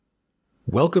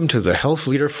Welcome to the Health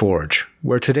Leader Forge,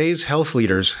 where today's health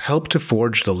leaders help to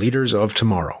forge the leaders of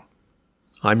tomorrow.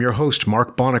 I'm your host,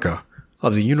 Mark Bonica,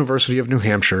 of the University of New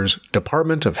Hampshire's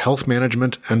Department of Health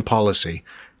Management and Policy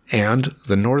and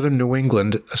the Northern New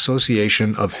England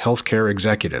Association of Healthcare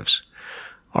Executives.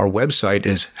 Our website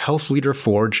is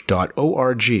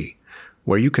healthleaderforge.org,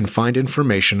 where you can find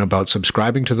information about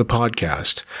subscribing to the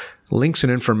podcast, links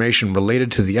and information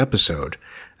related to the episode,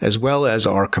 as well as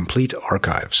our complete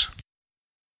archives.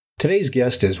 Today's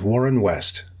guest is Warren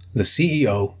West, the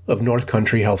CEO of North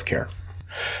Country Healthcare.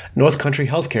 North Country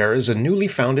Healthcare is a newly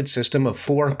founded system of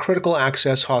 4 critical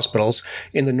access hospitals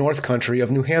in the North Country of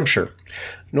New Hampshire.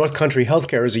 North Country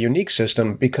Healthcare is a unique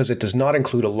system because it does not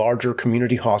include a larger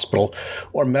community hospital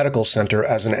or medical center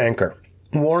as an anchor.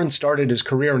 Warren started his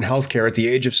career in healthcare at the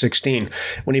age of 16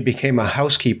 when he became a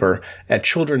housekeeper at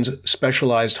Children's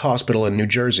Specialized Hospital in New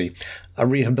Jersey, a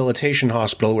rehabilitation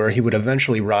hospital where he would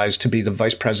eventually rise to be the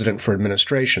vice president for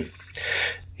administration.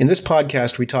 In this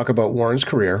podcast, we talk about Warren's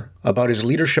career, about his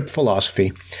leadership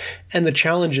philosophy, and the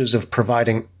challenges of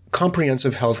providing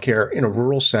comprehensive healthcare in a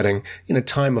rural setting in a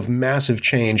time of massive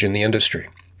change in the industry.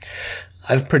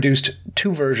 I've produced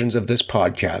 2 versions of this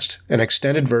podcast, an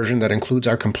extended version that includes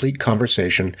our complete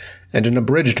conversation and an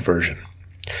abridged version.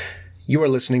 You are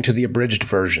listening to the abridged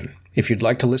version. If you'd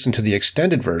like to listen to the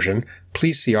extended version,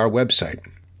 please see our website.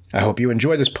 I hope you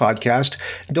enjoy this podcast.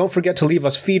 Don't forget to leave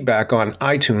us feedback on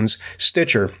iTunes,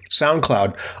 Stitcher,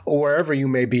 SoundCloud, or wherever you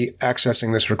may be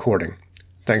accessing this recording.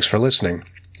 Thanks for listening.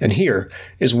 And here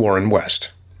is Warren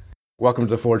West. Welcome to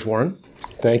the Forge, Warren.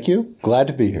 Thank you. Glad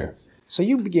to be here. So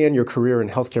you began your career in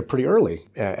healthcare pretty early.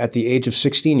 At the age of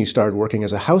 16, you started working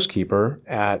as a housekeeper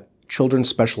at Children's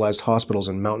Specialized Hospitals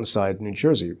in Mountainside, New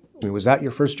Jersey. Was that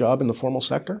your first job in the formal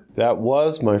sector? That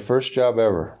was my first job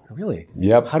ever. Really?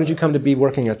 Yep. How did you come to be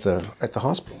working at the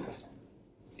hospital?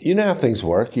 You know how things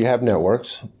work. You have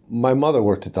networks. My mother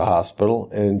worked at the hospital,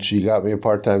 and she got me a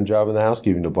part-time job in the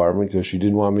housekeeping department because she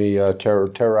didn't want me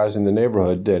terrorizing the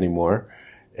neighborhood anymore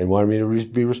and wanted me to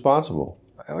be responsible.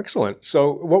 Excellent.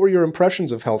 So what were your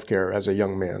impressions of healthcare as a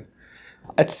young man?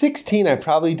 At 16, I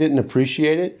probably didn't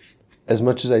appreciate it as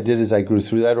much as I did as I grew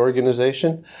through that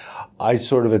organization. I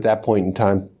sort of, at that point in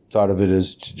time, thought of it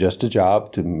as just a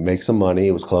job to make some money.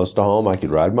 It was close to home. I could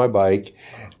ride my bike.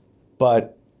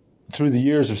 But through the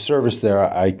years of service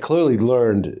there, I clearly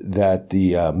learned that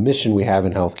the mission we have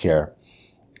in healthcare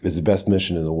is the best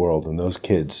mission in the world. And those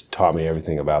kids taught me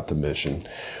everything about the mission.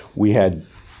 We had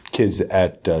kids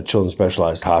at Children's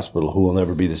Specialized Hospital who will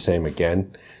never be the same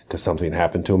again because something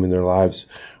happened to them in their lives,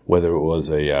 whether it was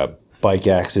a bike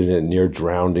accident, near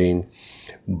drowning,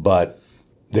 but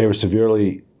they were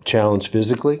severely challenged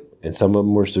physically, and some of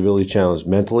them were severely challenged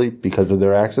mentally because of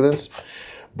their accidents.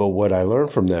 But what I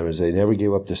learned from them is they never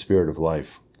gave up the spirit of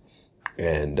life,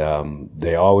 and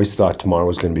they always thought tomorrow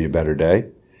was going to be a better day,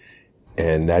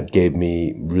 and that gave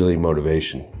me really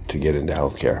motivation to get into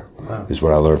healthcare. Wow. Is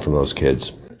what I learned from those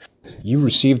kids. You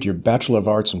received your Bachelor of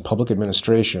Arts in Public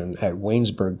Administration at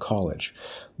Waynesburg College.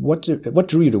 What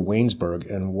drew you to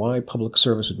Waynesburg, and why Public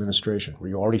Service Administration? Were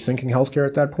you already thinking healthcare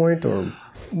at that point, or?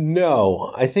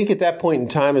 No. I think at that point in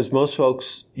time, as most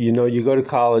folks, you go to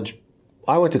college.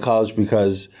 I went to college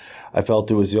because I felt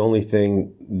it was the only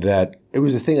thing it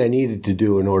was the thing I needed to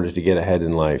do in order to get ahead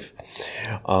in life.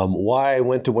 Why I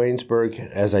went to Waynesburg,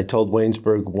 as I told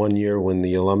Waynesburg one year when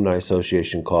the Alumni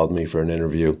Association called me for an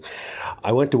interview,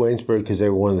 I went to Waynesburg because they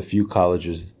were one of the few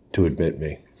colleges to admit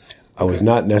me. I was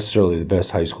not necessarily the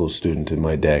best high school student in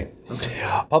my day.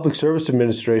 Okay. Public Service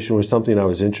Administration was something I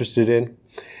was interested in,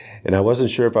 and I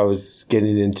wasn't sure if I was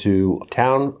getting into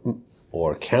town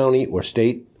or county or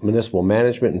state municipal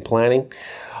management and planning,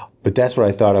 but that's what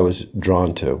I thought I was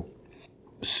drawn to.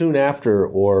 Soon after,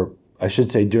 or I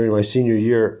should say during my senior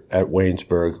year at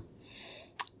Waynesburg,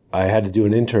 I had to do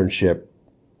an internship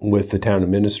with the town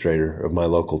administrator of my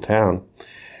local town.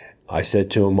 I said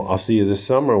to him, I'll see you this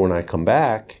summer when I come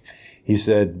back. He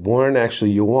said, Warren, actually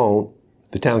you won't.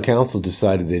 The town council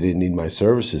decided they didn't need my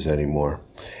services anymore.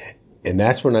 And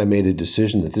that's when I made a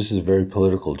decision that this is a very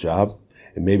political job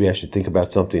and maybe I should think about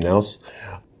something else.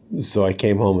 So I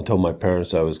came home and told my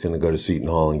parents I was going to go to Seton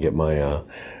Hall and get my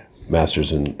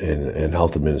master's in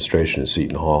health administration at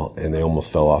Seton Hall, and they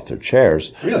almost fell off their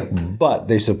chairs. Really? But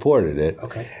they supported it.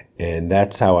 Okay. And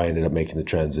that's how I ended up making the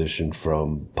transition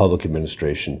from public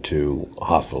administration to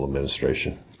hospital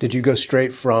administration. Did you go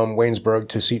straight from Waynesburg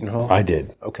to Seton Hall? I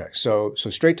did. Okay. So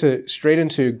straight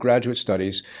into graduate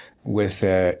studies with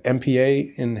a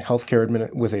MPA in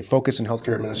healthcare with a focus in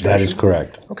healthcare administration. That is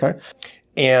correct. Okay.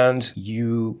 And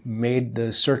you made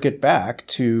the circuit back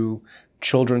to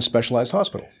Children's Specialized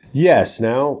Hospital. Yes.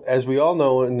 Now, as we all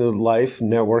know in the life,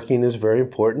 networking is a very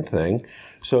important thing.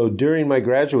 So during my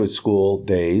graduate school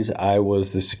days, I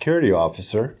was the security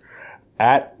officer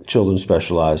at Children's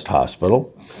Specialized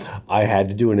Hospital. I had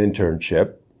to do an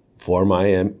internship for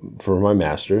my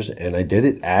master's, and I did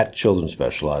it at Children's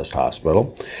Specialized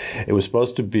Hospital. It was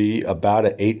supposed to be about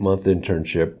an 8-month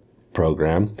internship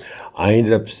program. I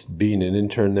ended up being an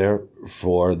intern there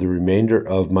for the remainder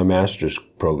of my master's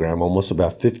program, almost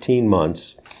about 15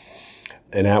 months,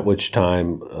 and at which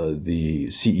time the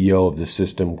CEO of the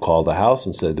system called the house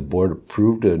and said the board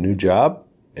approved a new job,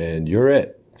 and you're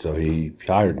it. So he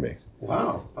hired me.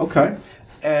 Wow. Okay.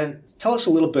 And tell us a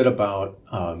little bit about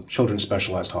Children's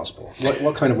Specialized Hospital.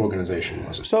 What kind of organization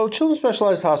was it? So Children's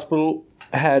Specialized Hospital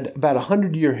had about a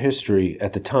 100-year history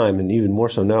at the time, and even more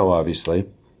so now, obviously.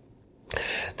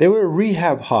 They were a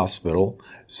rehab hospital,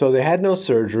 so they had no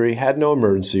surgery, had no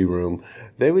emergency room.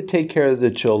 They would take care of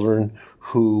the children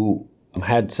who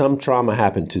had some trauma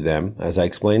happen to them, as I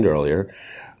explained earlier.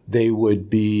 They would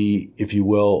be, if you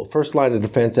will, first line of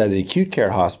defense at an acute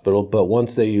care hospital, but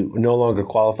once they no longer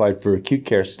qualified for acute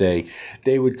care stay,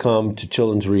 they would come to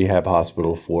Children's Rehab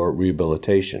Hospital for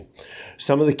rehabilitation.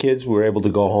 Some of the kids were able to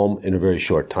go home in a very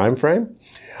short time frame.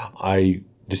 I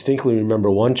distinctly remember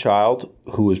one child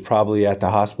who was probably at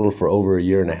the hospital for over a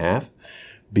year and a half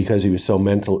because he was so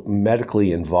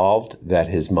medically involved that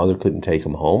his mother couldn't take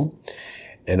him home.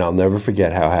 And I'll never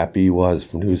forget how happy he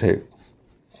was when he was here.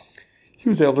 He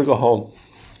was able to go home.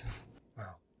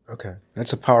 Wow. Okay.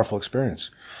 That's a powerful experience.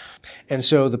 And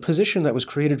so the position that was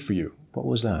created for you, what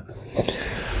was that?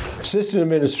 Assistant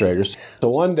administrator. So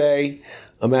one day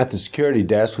I'm at the security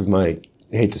desk with my,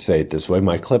 I hate to say it this way,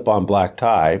 my clip-on black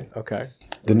tie. Okay.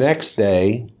 The next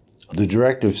day, the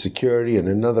director of security and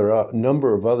another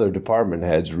number of other department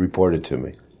heads reported to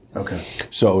me. Okay.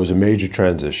 So it was a major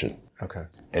transition. Okay.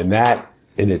 And that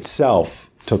in itself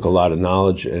took a lot of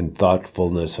knowledge and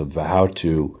thoughtfulness of how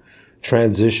to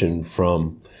transition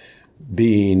from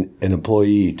being an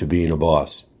employee to being a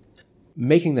boss.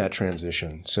 Making that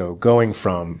transition, so going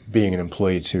from being an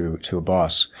employee to a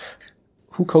boss,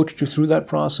 who coached you through that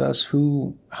process?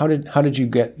 How did you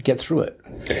get through it?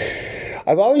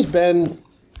 I've always been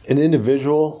an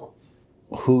individual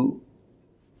who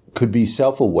could be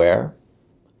self-aware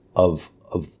of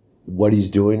what he's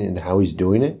doing and how he's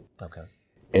doing it. Okay.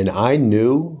 And I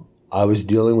knew I was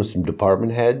dealing with some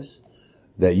department heads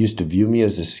that used to view me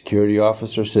as a security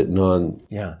officer sitting on.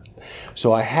 Yeah.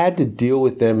 So I had to deal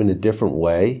with them in a different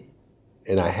way,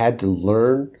 and I had to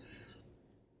learn.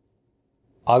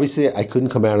 Obviously, I couldn't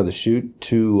come out of the chute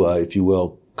too, if you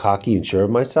will, cocky and sure of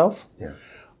myself. Yeah.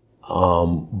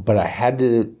 But I had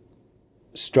to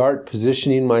start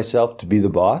positioning myself to be the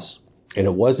boss, and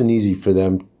it wasn't easy for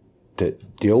them to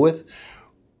deal with.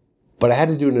 But I had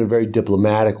to do it in a very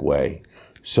diplomatic way.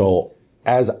 So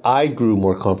as I grew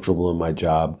more comfortable in my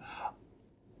job,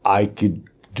 I could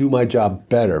do my job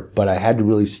better, but I had to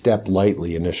really step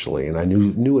lightly initially. And I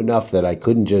knew enough that I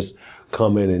couldn't just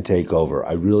come in and take over.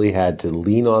 I really had to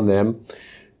lean on them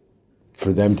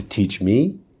for them to teach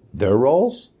me their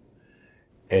roles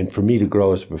and for me to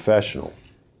grow as a professional.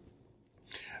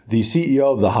 The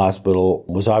CEO of the hospital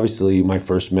was obviously my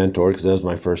first mentor because that was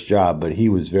my first job, but he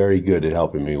was very good at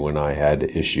helping me when I had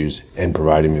issues and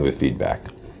providing me with feedback.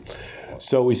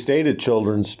 So we stayed at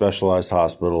Children's Specialized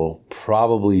Hospital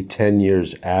probably 10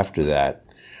 years after that,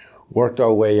 worked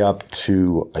our way up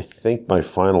to, I think my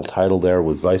final title there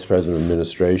was Vice President of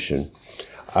Administration.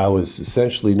 I was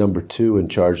essentially number 2 in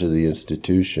charge of the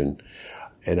institution,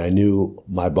 and I knew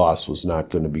my boss was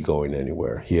not going to be going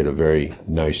anywhere. He had a very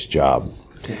nice job.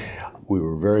 We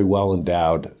were very well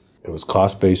endowed. It was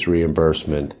cost-based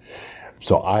reimbursement.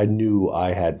 So I knew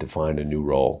I had to find a new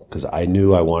role because I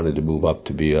knew I wanted to move up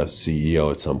to be a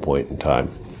CEO at some point in time.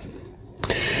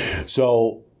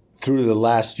 So through the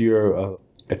last year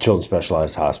at Children's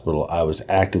Specialized Hospital, I was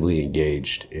actively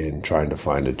engaged in trying to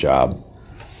find a job.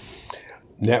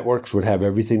 Networks would have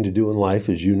everything to do in life,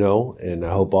 as you know, and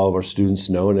I hope all of our students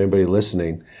know and anybody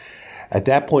listening. At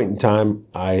that point in time,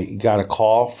 I got a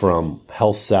call from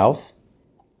Health South.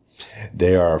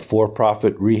 They are a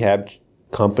for-profit rehab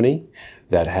company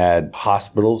that had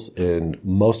hospitals in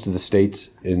most of the states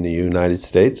in the United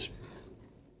States.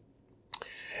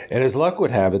 And as luck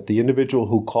would have it, the individual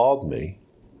who called me,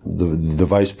 the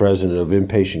vice president of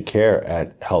inpatient care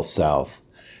at Health South,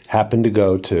 happened to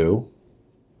go to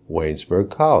Waynesburg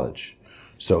College.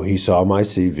 So he saw my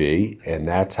CV, and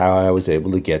that's how I was able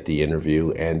to get the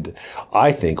interview and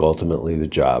I think ultimately the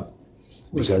job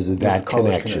because of that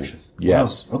connection.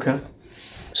 Yes. Wow. Okay.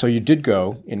 So you did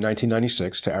go in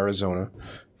 1996 to Arizona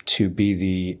to be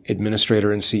the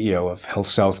administrator and CEO of Health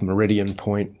South Meridian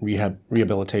Point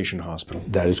Rehabilitation Hospital.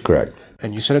 That is correct.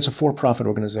 And you said it's a for-profit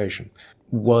organization.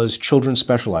 Was Children's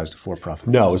Specialized a for-profit?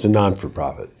 No, it was a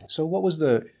non-for-profit. So what was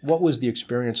the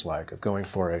experience like of going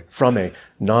from a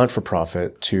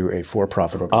non-for-profit to a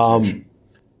for-profit organization?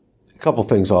 A couple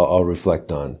things I'll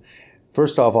reflect on.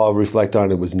 First off, I'll reflect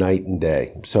on it was night and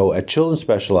day. So at Children's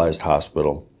Specialized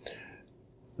Hospital,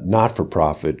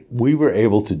 not-for-profit, we were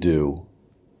able to do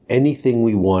anything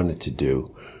we wanted to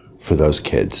do for those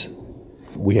kids.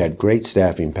 We had great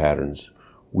staffing patterns.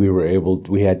 We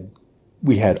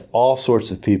had all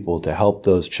sorts of people to help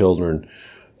those children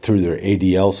through their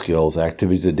ADL skills,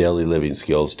 activities of daily living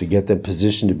skills, to get them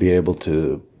positioned to be able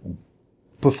to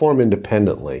perform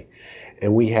independently.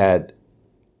 And we had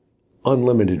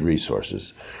unlimited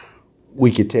resources.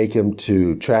 We could take them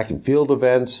to track and field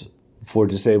events for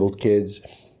disabled kids.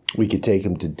 We could take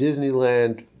them to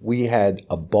Disneyland. We had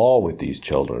a ball with these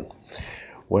children.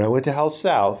 When I went to Health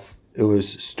South, it was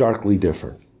starkly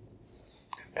different.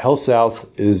 Health South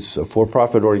is a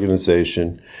for-profit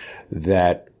organization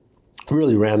that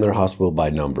really ran their hospital by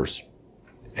numbers.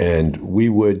 And we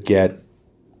would get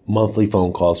monthly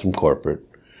phone calls from corporate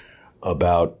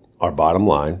about our bottom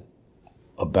line,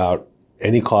 about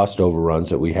any cost overruns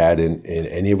that we had in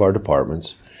any of our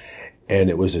departments. And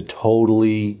it was a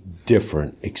totally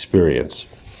different experience.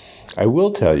 I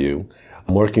will tell you,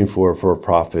 working for a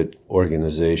for-profit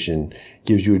organization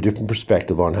gives you a different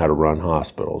perspective on how to run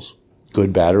hospitals,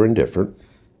 good, bad, or indifferent.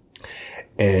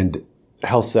 And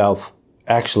Health South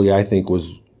actually, I think,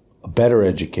 was a better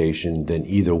education than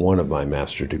either one of my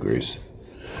master degrees.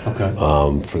 Okay.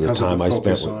 For the time I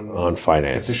spent on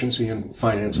finance. Efficiency and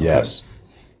finance. Okay. Yes.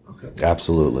 Okay.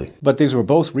 Absolutely. But these were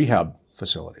both rehab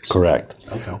facilities. Correct.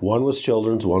 Okay. One was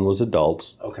children's, one was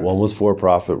adults. Okay. One was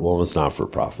for-profit, one was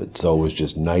not-for-profit. So it was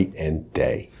just night and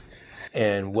day.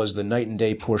 And was the night and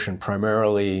day portion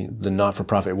primarily the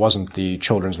not-for-profit? It wasn't the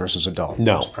children's versus adult?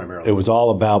 No. It was all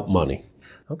about money.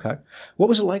 Okay. What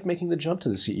was it like making the jump to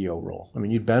the CEO role? I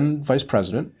mean, you'd been vice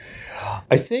president.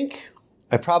 I think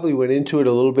I probably went into it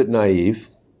a little bit naive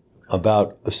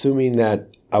about assuming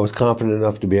that I was confident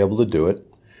enough to be able to do it.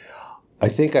 I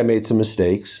think I made some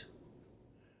mistakes.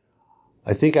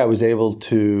 I think I was able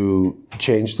to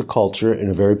change the culture in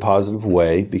a very positive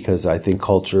way because I think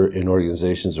culture in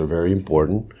organizations are very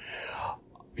important.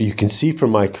 You can see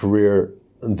from my career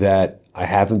that I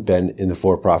haven't been in the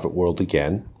for-profit world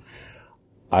again.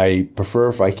 I prefer,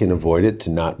 if I can avoid it, to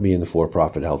not be in the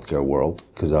for-profit healthcare world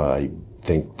because I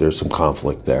think there's some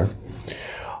conflict there.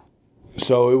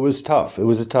 So it was tough. It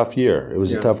was a tough year. It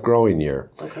was a tough growing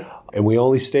year. Okay. And we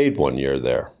only stayed 1 year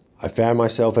there. I found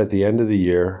myself at the end of the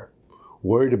year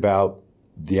worried about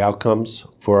the outcomes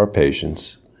for our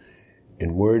patients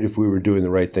and worried if we were doing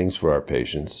the right things for our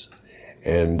patients.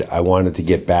 And I wanted to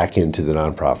get back into the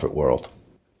nonprofit world.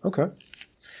 Okay.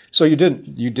 So you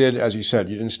did, as you said,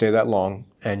 you didn't stay that long,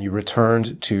 and you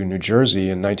returned to New Jersey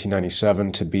in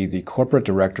 1997 to be the corporate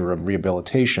director of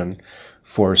rehabilitation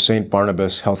for St.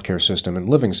 Barnabas Healthcare System in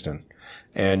Livingston.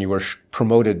 And you were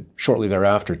promoted shortly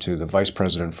thereafter to the vice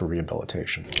president for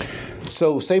rehabilitation.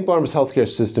 So St. Barnabas Healthcare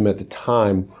System at the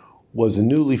time was a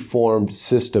newly formed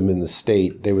system in the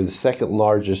state. They were the second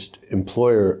largest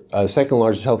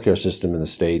healthcare system in the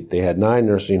state. They had 9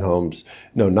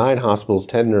 hospitals,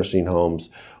 10 nursing homes,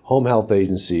 home health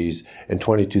agencies, and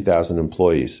 22,000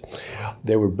 employees.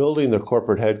 They were building their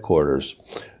corporate headquarters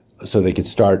so they could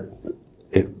start,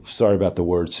 sorry about the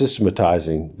word,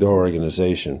 systematizing their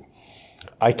organization.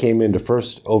 I came in to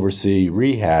first oversee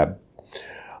rehab.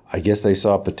 I guess they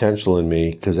saw potential in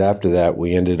me because after that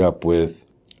we ended up with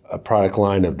a product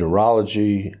line of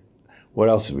neurology. What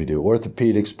else did we do?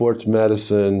 Orthopedic, sports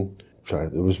medicine. There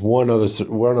was one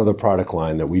other product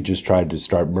line that we just tried to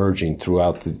start merging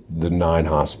throughout the 9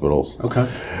 hospitals. Okay.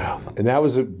 And that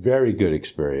was a very good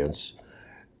experience.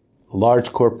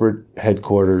 Large corporate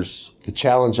headquarters. The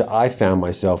challenge that I found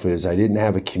myself is I didn't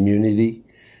have a community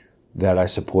that I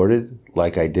supported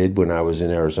like I did when I was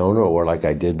in Arizona or like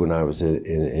I did when I was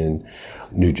in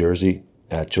New Jersey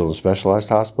at Children's Specialized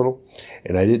Hospital.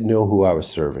 And I didn't know who I was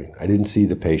serving. I didn't see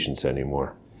the patients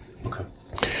anymore. Okay.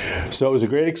 So it was a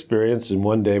great experience. And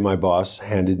one day my boss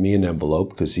handed me an envelope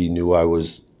because he knew I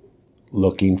was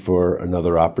looking for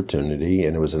another opportunity.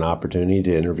 And it was an opportunity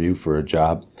to interview for a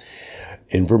job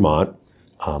in Vermont.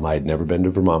 I had never been to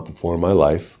Vermont before in my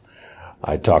life.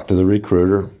 I talked to the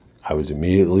recruiter. I was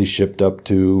immediately shipped up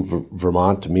to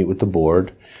Vermont to meet with the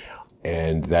board,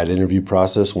 and that interview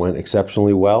process went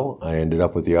exceptionally well. I ended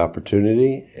up with the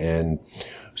opportunity, and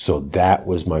so that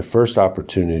was my first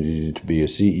opportunity to be a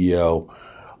CEO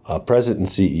president and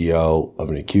CEO of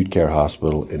an acute care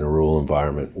hospital in a rural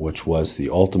environment, which was the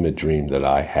ultimate dream that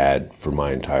I had for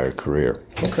my entire career.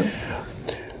 Okay.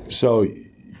 So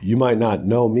you might not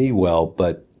know me well,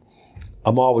 but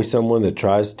I'm always someone that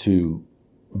tries to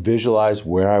visualize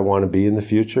where I want to be in the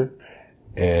future.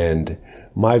 And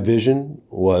my vision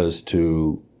was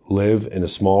to live in a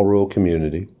small rural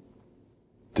community.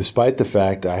 Despite the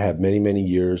fact I have many, many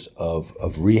years of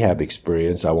rehab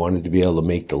experience, I wanted to be able to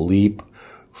make the leap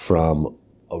from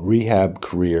a rehab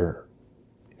career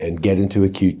and get into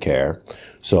acute care.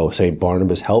 So St.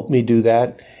 Barnabas helped me do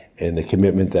that, and the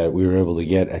commitment that we were able to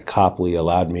get at Copley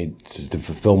allowed me to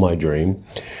fulfill my dream.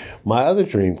 My other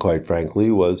dream, quite frankly,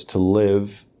 was to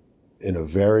live in a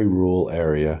very rural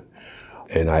area.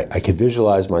 And I could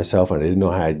visualize myself, and I didn't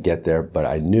know how I'd get there, but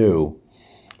I knew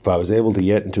if I was able to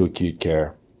get into acute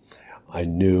care, I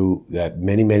knew that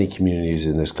many, many communities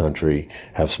in this country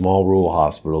have small rural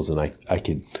hospitals, and I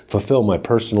could fulfill my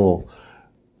personal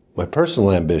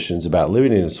ambitions about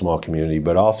living in a small community,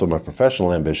 but also my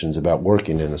professional ambitions about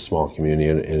working in a small community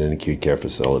in an acute care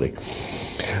facility.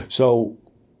 So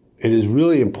it is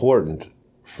really important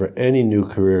for any new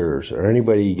careers or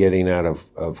anybody getting out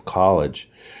of college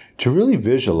to really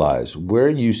visualize where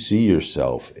you see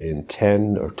yourself in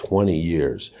 10 or 20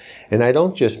 years. And I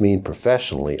don't just mean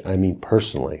professionally, I mean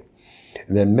personally.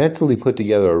 And then mentally put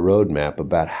together a roadmap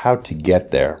about how to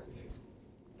get there.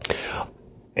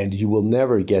 And you will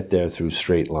never get there through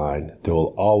straight line. There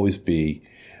will always be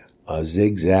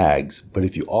zigzags. But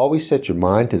if you always set your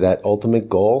mind to that ultimate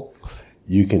goal,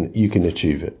 you can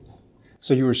achieve it.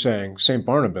 So you were saying St.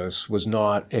 Barnabas was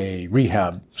not a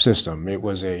rehab system. It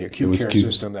was a acute care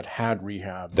system that had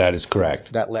rehab. That is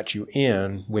correct. That let you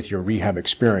in with your rehab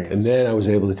experience. And then I was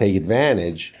able to take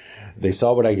advantage. They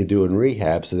saw what I could do in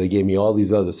rehab, so they gave me all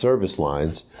these other service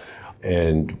lines.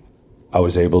 And I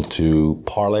was able to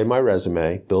parlay my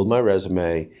resume, build my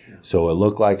resume, so it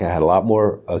looked like I had a lot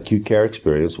more acute care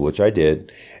experience, which I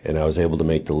did, and I was able to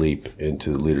make the leap into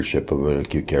the leadership of an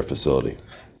acute care facility.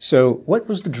 So what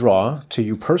was the draw to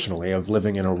you personally of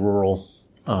living in a rural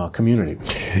community?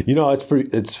 You know,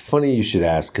 it's funny you should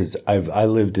ask, because I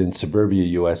lived in suburbia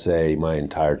USA my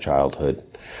entire childhood,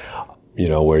 you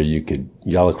know, where you could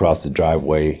yell across the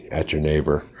driveway at your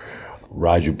neighbor,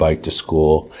 ride your bike to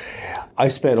school. I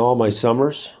spent all my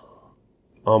summers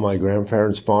on my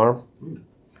grandparents' farm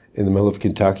in the middle of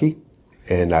Kentucky,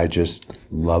 and I just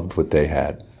loved what they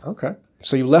had. Okay.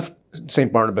 So you left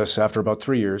St. Barnabas after about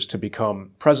 3 years to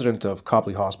become president of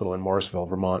Copley Hospital in Morrisville,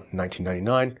 Vermont in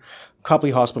 1999.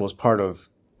 Copley Hospital is part of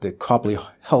the Copley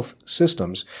Health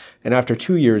Systems, and after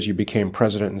 2 years you became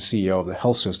president and CEO of the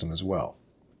health system as well.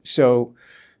 So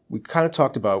we kind of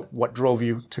talked about what drove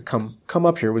you to come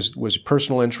up here was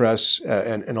personal interests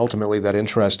and ultimately that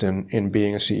interest in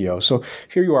being a CEO. So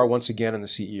here you are once again in the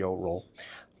CEO role.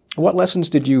 What lessons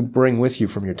did you bring with you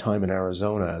from your time in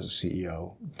Arizona as a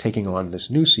CEO, taking on this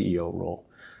new CEO role?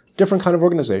 Different kind of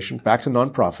organization, back to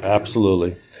nonprofit.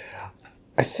 Absolutely.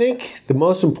 I think the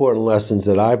most important lessons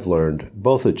that I've learned,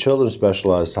 both at Children's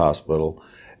Specialized Hospital,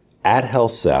 at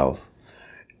Health South,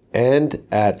 and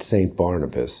at St.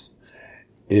 Barnabas,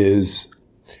 is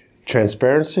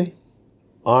transparency,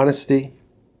 honesty,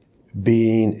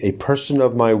 being a person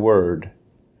of my word,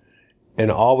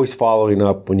 and always following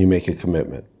up when you make a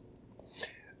commitment.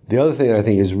 The other thing I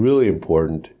think is really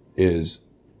important is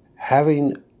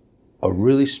having a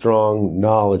really strong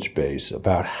knowledge base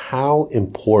about how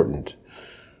important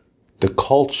the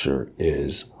culture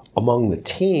is among the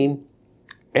team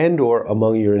and or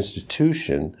among your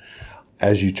institution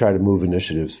as you try to move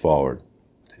initiatives forward.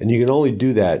 And you can only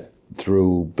do that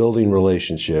through building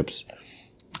relationships,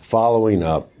 following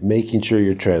up, making sure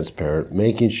you're transparent,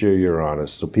 making sure you're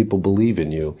honest so people believe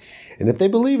in you. And if they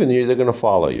believe in you, they're going to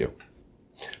follow you.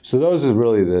 So those are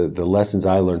really the lessons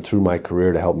I learned through my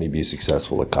career to help me be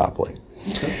successful at Copley.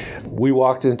 Okay. We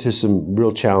walked into some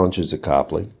real challenges at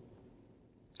Copley.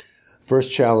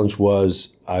 First challenge was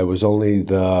I was only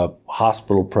the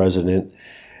hospital president,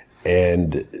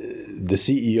 and the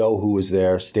CEO who was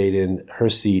there stayed in her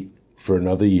seat for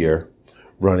another year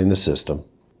running the system.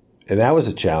 And that was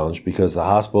a challenge because the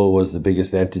hospital was the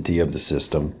biggest entity of the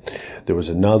system. There was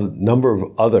another number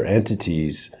of other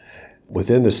entities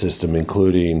within the system,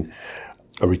 including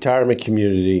a retirement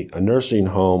community, a nursing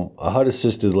home, a HUD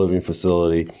assisted living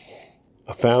facility,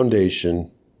 a foundation,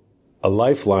 a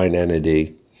lifeline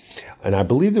entity, and I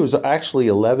believe there was actually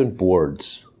 11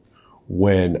 boards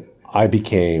when I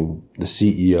became the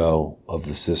CEO of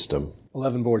the system.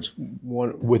 11 boards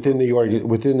within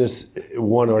this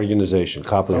one organization,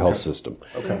 Copley Health System.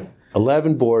 Okay.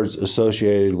 11 boards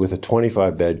associated with a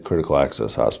 25-bed critical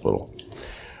access hospital.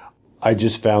 I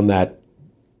just found that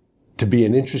to be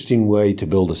an interesting way to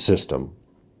build a system.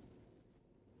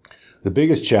 The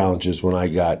biggest challenges when I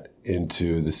got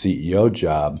into the CEO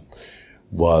job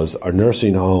was our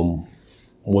nursing home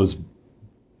was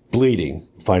bleeding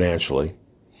financially.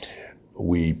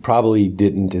 We probably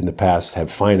didn't in the past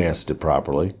have financed it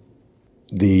properly.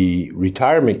 The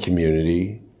retirement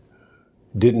community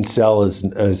didn't sell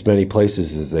as many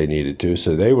places as they needed to,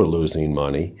 so they were losing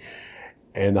money.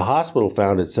 And the hospital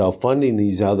found itself funding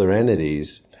these other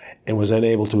entities and was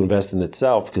unable to invest in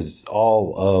itself because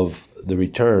all of the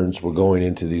returns were going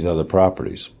into these other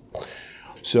properties.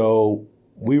 So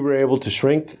we were able to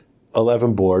shrink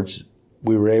 11 boards.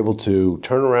 We were able to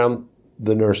turn around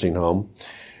the nursing home.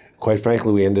 Quite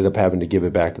frankly, we ended up having to give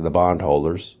it back to the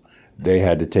bondholders. They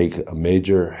had to take a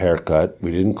major haircut.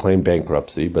 We didn't claim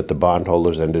bankruptcy, but the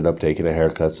bondholders ended up taking a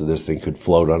haircut so this thing could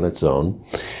float on its own.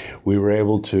 We were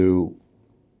able to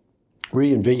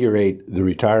reinvigorate the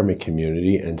retirement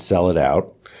community and sell it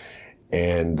out.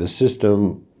 And the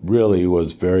system really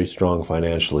was very strong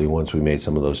financially once we made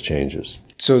some of those changes.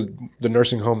 So the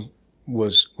nursing home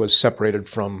was separated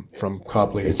from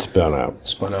Copley. It spun out.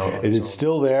 It is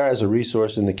still there as a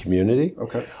resource in the community,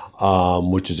 okay,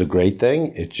 which is a great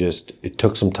thing. It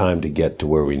took some time to get to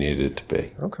where we needed it to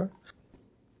be. Okay.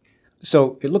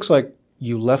 So it looks like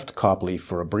you left Copley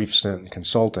for a brief stint in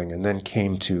consulting and then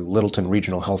came to Littleton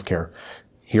Regional Healthcare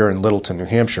here in Littleton, New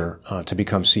Hampshire, to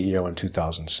become CEO in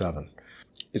 2007.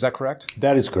 Is that correct?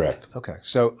 That is correct. Okay.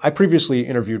 So I previously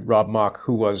interviewed Rob Mock,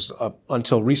 who was,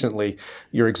 until recently,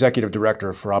 your executive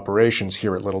director for operations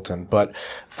here at Littleton. But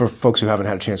for folks who haven't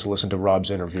had a chance to listen to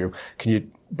Rob's interview, can you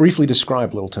briefly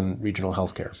describe Littleton Regional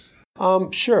Healthcare?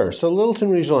 Sure. So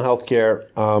Littleton Regional Healthcare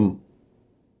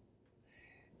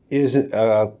is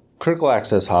a critical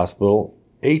access hospital,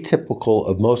 atypical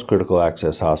of most critical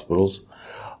access hospitals,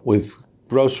 with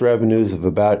gross revenues of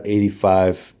about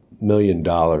 $85 million.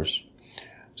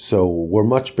 So we're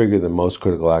much bigger than most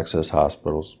critical access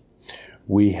hospitals.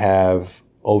 We have,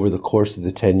 over the course of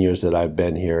the 10 years that I've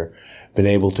been here, been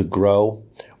able to grow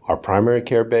our primary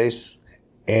care base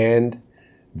and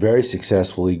very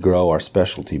successfully grow our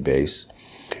specialty base.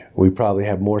 We probably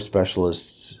have more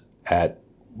specialists at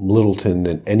Littleton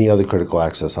than any other critical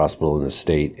access hospital in the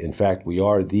state. In fact, we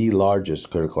are the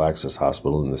largest critical access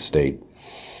hospital in the state.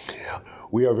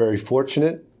 We are very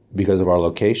fortunate because of our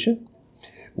location.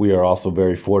 We are also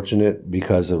very fortunate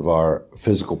because of our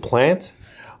physical plant.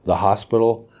 The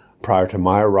hospital, prior to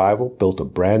my arrival, built a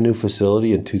brand new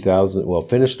facility in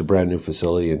finished a brand new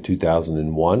facility in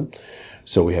 2001.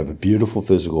 So we have a beautiful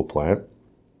physical plant.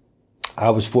 I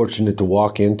was fortunate to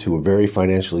walk into a very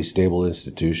financially stable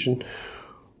institution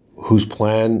whose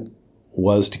plan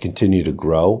was to continue to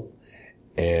grow.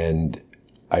 And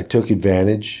I took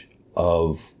advantage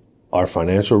of our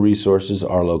financial resources,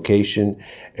 our location,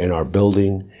 and our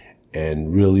building,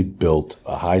 and really built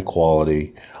a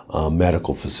high-quality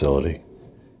medical facility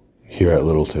here at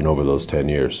Littleton over those 10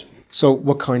 years. So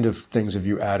what kind of things have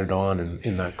you added on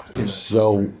in that?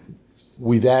 So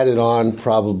we've added on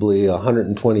probably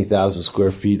 120,000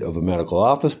 square feet of a medical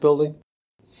office building.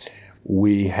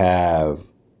 We have,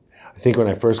 I think when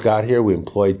I first got here, we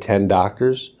employed 10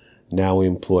 doctors. Now we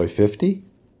employ 50.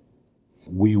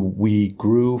 We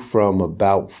grew from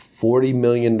about $40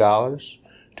 million to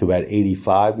about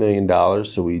 $85 million,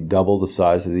 so we doubled the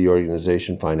size of the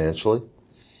organization financially.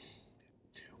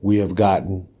 We have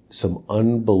gotten some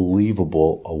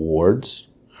unbelievable awards.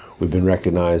 We've been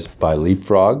recognized by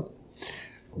Leapfrog.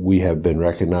 We have been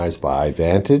recognized by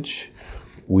iVantage.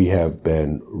 We have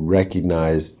been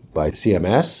recognized by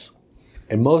CMS.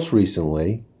 And most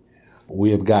recently,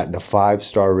 we have gotten a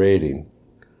 5-star rating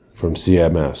from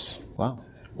CMS. Wow.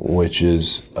 Which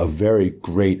is a very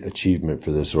great achievement for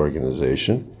this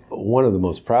organization. One of the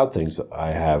most proud things I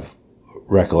have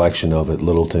recollection of at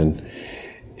Littleton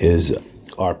is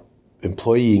our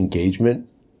employee engagement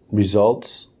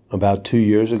results about 2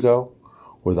 years ago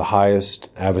were the highest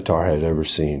Avatar had ever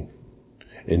seen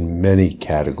in many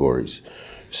categories.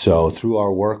 So through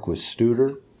our work with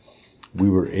Studer, we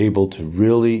were able to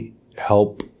really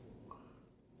help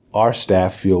our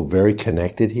staff feel very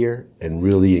connected here and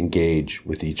really engage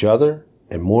with each other,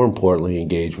 and more importantly,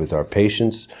 engage with our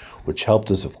patients, which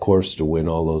helped us, of course, to win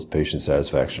all those patient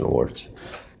satisfaction awards.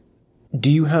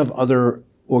 Do you have other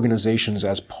organizations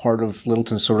as part of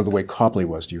Littleton, sort of the way Copley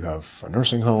was? Do you have a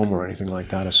nursing home or anything like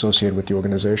that associated with the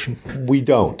organization? We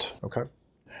don't. Okay.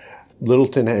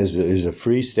 Littleton was a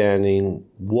freestanding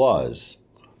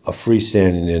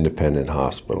independent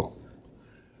hospital.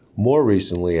 More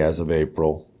recently, as of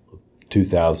April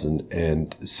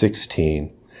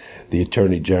 2016, the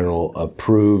Attorney General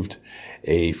approved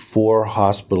a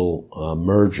 4-hospital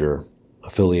merger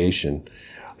affiliation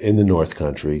in the North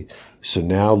Country. So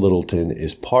now Littleton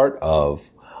is part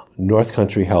of North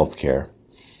Country Healthcare,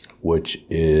 which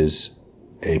is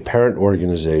a parent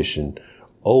organization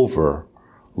over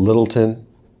Littleton,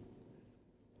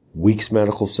 Weeks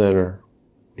Medical Center,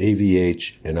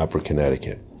 AVH, and Upper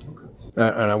Connecticut.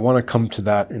 And I want to come to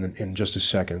that in just a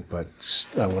second, but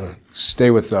I want to stay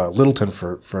with Littleton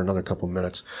for another couple of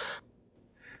minutes.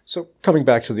 So coming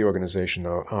back to the organization,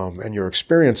 though, and your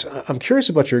experience, I'm curious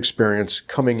about your experience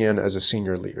coming in as a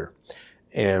senior leader.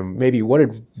 And maybe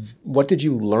what did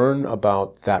you learn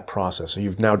about that process? So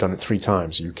you've now done it 3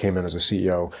 times. You came in as a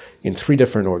CEO in 3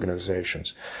 different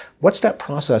organizations. What's that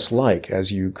process like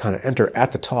as you kind of enter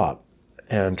at the top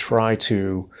and try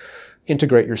to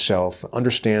integrate yourself,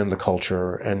 understand the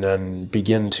culture, and then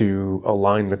begin to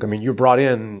align you're brought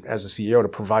in as a CEO to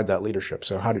provide that leadership.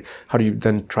 So how do you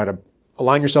then try to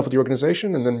align yourself with the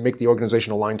organization and then make the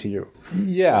organization align to you?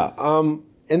 Yeah,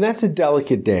 and that's a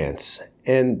delicate dance.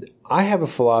 And I have a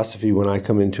philosophy when I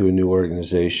come into a new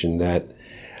organization that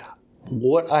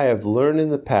what I have learned in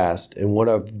the past and what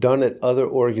I've done at other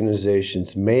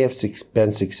organizations may have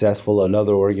been successful at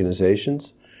other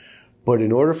organizations. But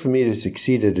in order for me to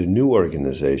succeed at a new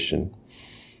organization,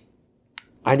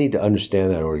 I need to understand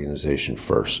that organization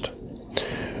first.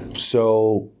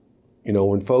 So,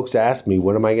 when folks ask me,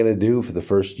 what am I going to do for the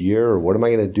first year or what am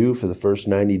I going to do for the first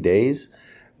 90 days?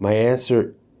 My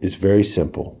answer is very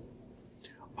simple.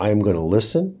 I am going to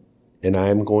listen and I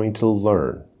am going to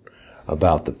learn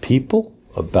about the people,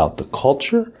 about the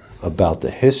culture, about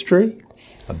the history,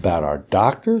 about our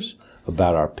doctors,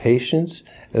 about our patients,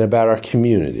 and about our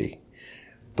community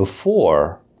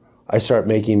before I start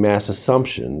making mass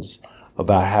assumptions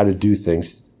about how to do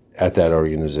things at that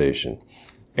organization.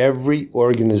 Every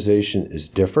organization is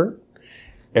different.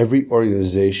 Every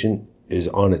organization is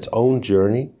on its own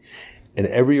journey, and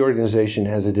every organization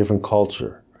has a different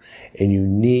culture. And you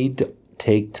need to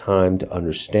take time to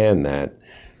understand that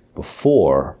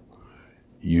before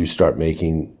you start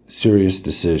making serious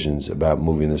decisions about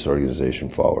moving this organization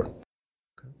forward.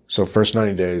 So first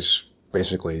 90 days,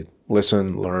 basically,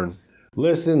 listen, learn.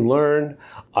 Listen, learn.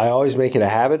 I always make it a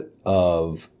habit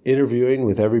of interviewing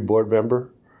with every board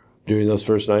member during those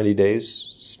first 90 days,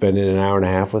 spending an hour and a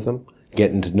half with them,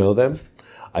 getting to know them.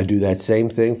 I do that same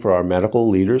thing for our medical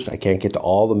leaders. I can't get to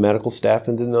all the medical staff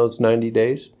in those 90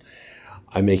 days.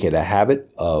 I make it a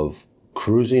habit of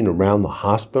cruising around the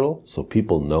hospital so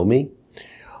people know me.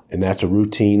 And that's a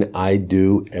routine I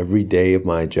do every day of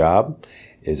my job,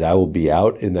 is I will be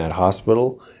out in that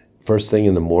hospital first thing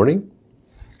in the morning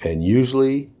and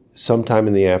usually sometime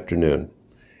in the afternoon.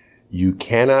 You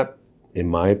cannot, in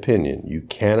my opinion, you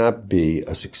cannot be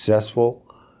a successful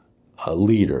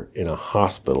leader in a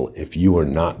hospital if you are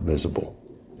not visible.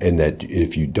 And that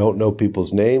if you don't know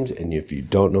people's names and if you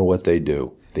don't know what they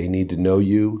do, they need to know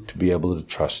you to be able to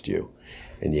trust you.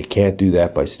 And you can't do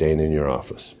that by staying in your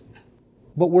office.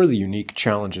 What were the unique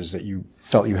challenges that you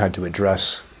felt you had to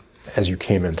address as you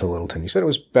came into Littleton? You said it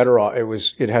was better off. It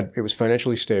was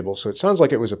financially stable. So it sounds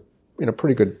like it was in a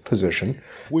pretty good position.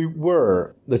 We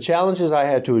were. The challenges I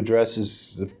had to address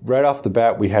is right off the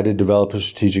bat, we had to develop a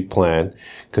strategic plan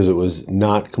because it was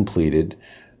not completed.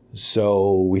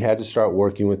 So we had to start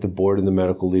working with the board and the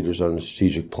medical leaders on a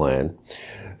strategic plan.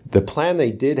 The plan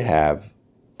they did have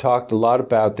talked a lot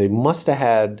about, they must have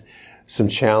had some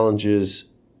challenges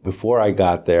before I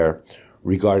got there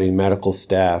regarding medical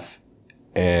staff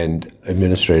and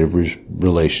administrative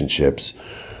relationships.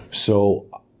 So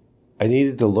I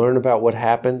needed to learn about what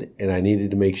happened, and I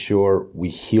needed to make sure we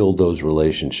healed those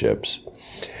relationships.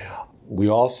 We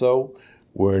also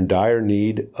were in dire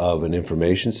need of an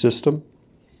information system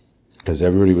because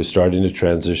everybody was starting to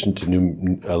transition to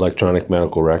new electronic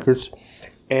medical records.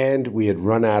 And we had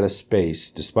run out of space,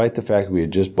 despite the fact we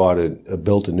had just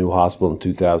built a new hospital in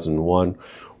 2001.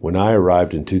 When I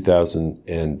arrived in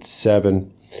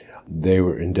 2007, they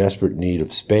were in desperate need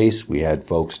of space. We had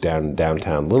folks down in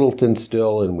downtown Littleton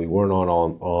still, and we weren't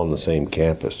all on the same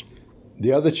campus.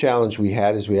 The other challenge we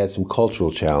had is we had some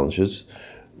cultural challenges.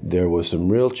 There was some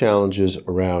real challenges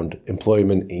around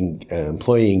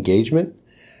employee engagement.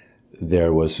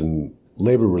 There was some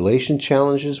labor relation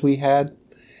challenges we had.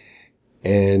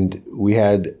 And we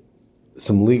had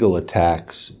some legal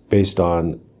attacks based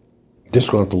on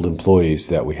disgruntled employees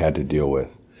that we had to deal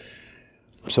with.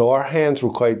 So our hands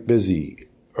were quite busy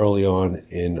early on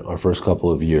in our first couple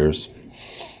of years.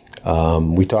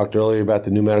 We talked earlier about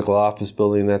the new medical office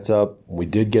building that's up. We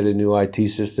did get a new IT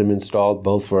system installed,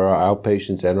 both for our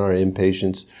outpatients and our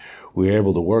inpatients. We were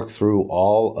able to work through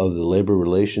all of the labor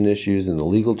relation issues and the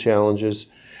legal challenges.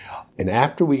 And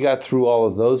after we got through all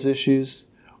of those issues,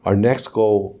 our next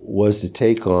goal was to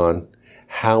take on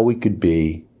how we could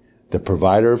be the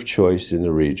provider of choice in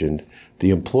the region, the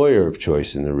employer of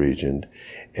choice in the region,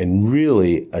 and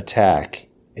really attack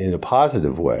in a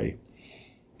positive way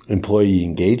employee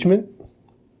engagement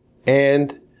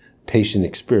and patient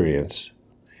experience.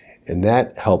 And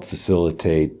that helped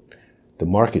facilitate the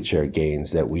market share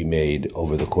gains that we made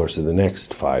over the course of the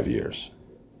next 5 years.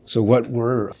 So what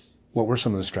were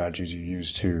some of the strategies you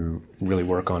used to really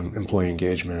work on employee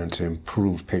engagement, to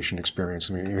improve patient experience?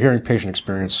 I mean, you're hearing patient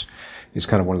experience is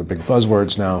kind of one of the big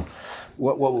buzzwords now.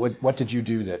 What did you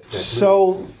do that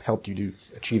really helped you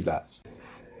achieve that?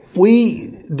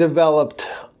 We developed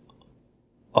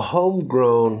a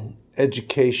homegrown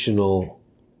educational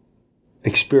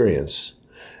experience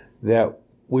that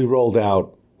we rolled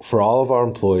out for all of our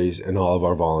employees and all of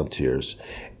our volunteers.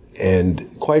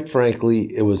 And quite frankly,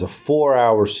 it was a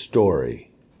 4-hour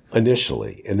story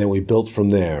initially, and then we built from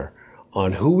there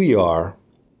on who we are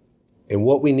and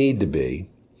what we need to be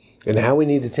and how we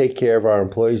need to take care of our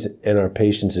employees and our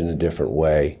patients in a different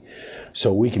way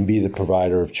so we can be the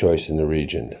provider of choice in the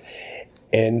region.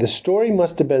 And the story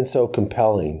must have been so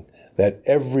compelling that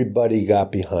everybody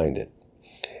got behind it.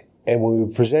 And when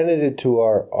we presented it to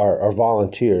our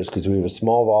volunteers, because we have a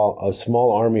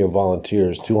small army of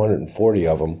volunteers, 240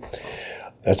 of them,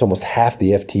 that's almost half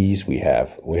the FTEs we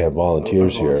have. We have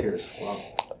volunteers here. Wow.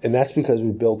 And that's because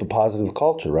we built a positive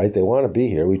culture, right? They want to be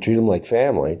here. We treat them like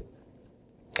family.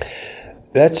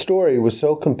 That story was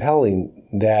so compelling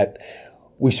that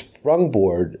we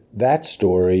sprungboard that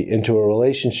story into a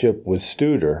relationship with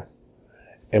Studer,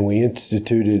 and we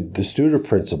instituted the Studer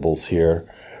principles here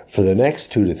for the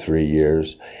next 2 to 3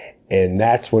 years, and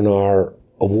that's when our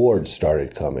awards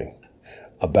started coming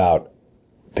about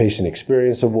patient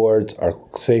experience awards, our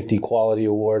safety quality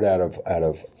award out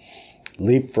of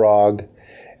Leapfrog,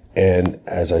 and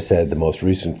as I said, the most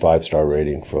recent 5-star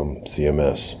rating from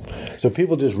CMS. So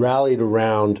people just rallied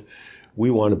around,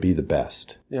 we want to be the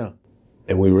best. Yeah.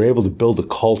 And we were able to build a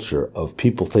culture of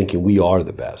people thinking we are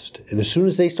the best. And as soon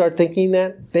as they start thinking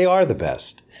that, they are the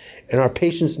best. And our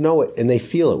patients know it and they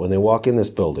feel it when they walk in this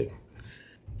building.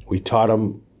 We taught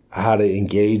them how to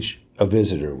engage a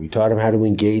visitor. We taught them how to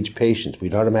engage patients. We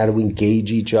taught them how to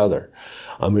engage each other.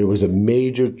 It was a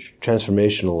major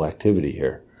transformational activity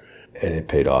here, and it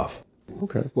paid off.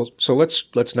 Okay. Well, so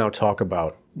let's now talk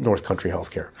about North Country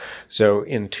Healthcare. So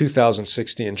in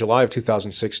July of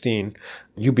 2016,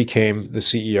 you became the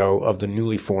CEO of the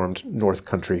newly formed North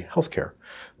Country Healthcare.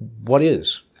 What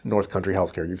is North Country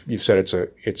Healthcare? You've said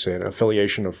it's an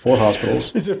affiliation of 4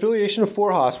 hospitals. It's an affiliation of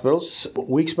 4 hospitals: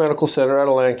 Weeks Medical Center out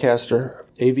of Lancaster,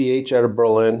 AVH out of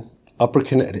Berlin, Upper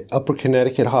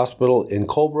Connecticut Hospital in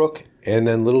Colebrook, and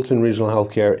then Littleton Regional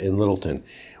Healthcare in Littleton.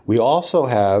 We also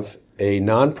have a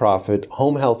nonprofit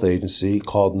home health agency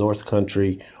called North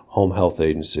Country Home Health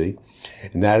Agency,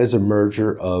 and that is a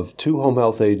merger of 2 home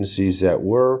health agencies that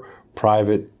were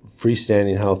private,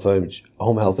 freestanding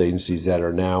home health agencies that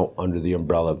are now under the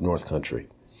umbrella of North Country.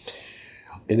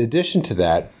 In addition to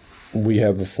that, we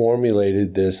have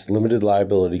formulated this limited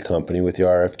liability company with the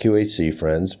RFQHC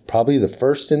friends, probably the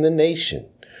first in the nation,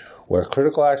 where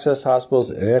critical access hospitals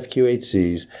and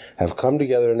FQHCs have come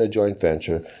together in a joint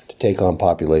venture to take on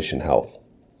population health.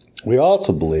 We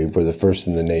also believe we're the first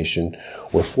in the nation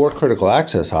where 4 critical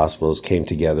access hospitals came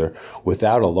together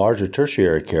without a larger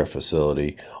tertiary care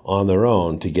facility on their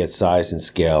own to get size and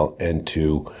scale, and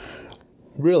to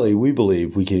really, we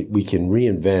believe we can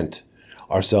reinvent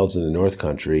ourselves in the North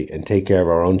Country and take care of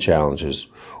our own challenges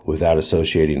without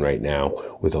associating right now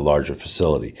with a larger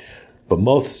facility. But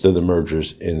most of the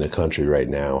mergers in the country right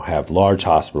now have large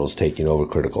hospitals taking over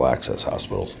critical access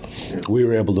hospitals. We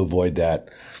were able to avoid that.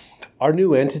 Our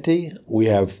new entity, we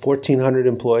have 1,400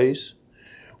 employees.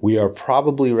 We are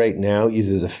probably right now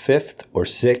either the 5th or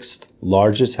 6th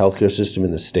largest healthcare system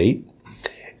in the state,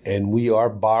 and we are,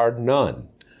 bar none,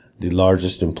 the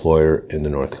largest employer in the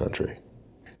North Country.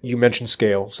 You mentioned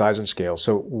scale, size and scale.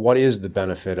 So what is the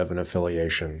benefit of an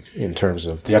affiliation in terms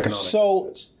of the economic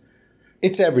benefits?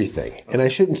 It's everything. And I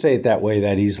shouldn't say it that way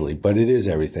that easily, but it is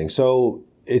everything. So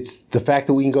it's the fact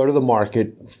that we can go to the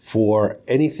market for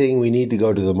anything we need to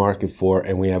go to the market for,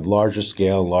 and we have larger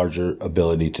scale and larger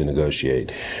ability to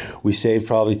negotiate. We saved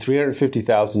probably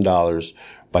 $350,000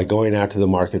 by going out to the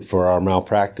market for our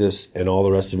malpractice and all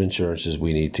the rest of insurances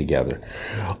we need together.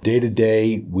 Day to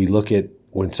day, we look at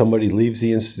when somebody leaves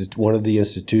one of the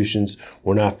institutions,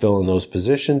 we're not filling those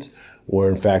positions. We're,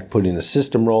 in fact, putting a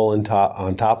system role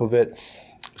on top of it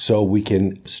so we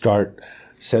can start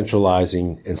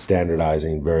centralizing and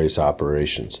standardizing various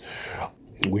operations.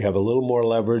 We have a little more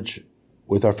leverage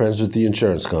with our friends with the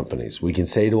insurance companies. We can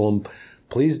say to them,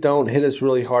 please don't hit us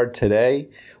really hard today.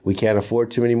 We can't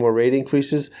afford too many more rate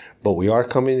increases, but we are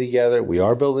coming together. We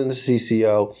are building the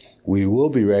CCO. We will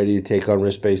be ready to take on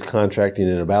risk-based contracting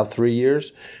in about 3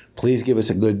 years. Please give us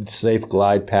a good, safe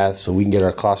glide path so we can get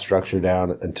our cost structure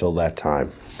down until that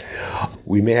time.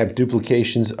 We may have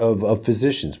duplications of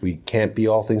physicians. We can't be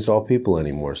all things to all people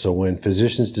anymore. So when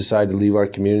physicians decide to leave our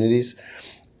communities,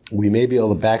 we may be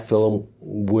able to backfill them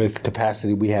with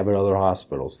capacity we have at other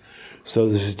hospitals. So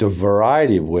there's just a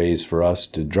variety of ways for us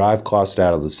to drive cost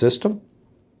out of the system,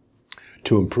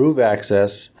 to improve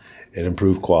access, and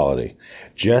improve quality.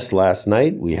 Just last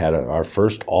night, we had our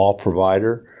first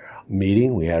all-provider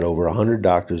meeting. We had over 100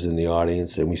 doctors in the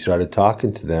audience, and we started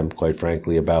talking to them, quite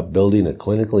frankly, about building a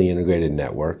clinically integrated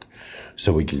network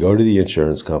so we could go to the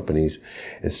insurance companies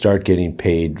and start getting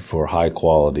paid for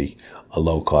high-quality,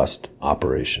 low-cost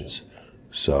operations.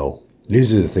 So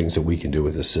these are the things that we can do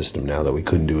with the system now that we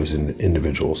couldn't do as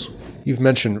individuals. You've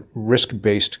mentioned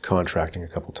risk-based contracting a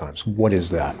couple times. What is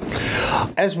that?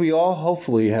 As we all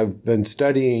hopefully have been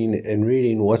studying and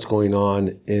reading what's going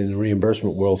on in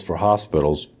reimbursement worlds for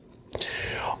hospitals,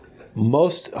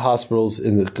 most hospitals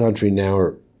in the country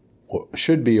now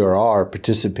should be or are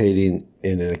participating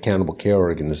in an accountable care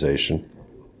organization.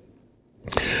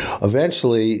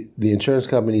 Eventually, the insurance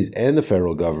companies and the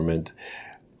federal government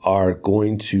are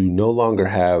going to no longer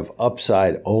have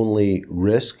upside-only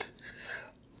risk,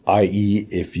 i.e.,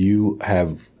 if you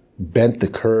have bent the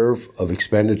curve of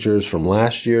expenditures from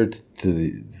last year to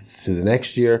the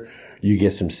next year, you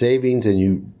get some savings and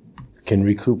you can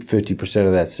recoup 50%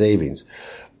 of that savings.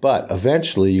 But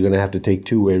eventually, you're going to have to take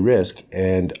two-way risk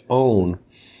and own.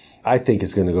 I think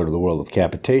it's going to go to the world of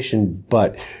capitation,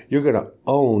 but you're going to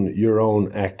own your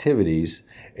own activities,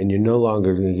 and you're no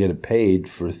longer going to get paid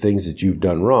for things that you've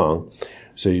done wrong.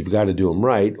 So you've got to do them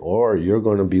right, or you're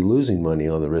going to be losing money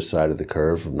on the risk side of the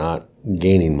curve, not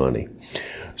gaining money.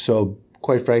 So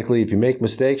quite frankly, if you make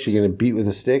mistakes, you're going to beat with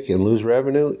a stick and lose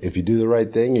revenue. If you do the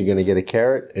right thing, you're going to get a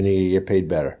carrot, and you're going to get paid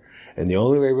better. And the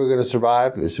only way we're going to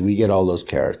survive is if we get all those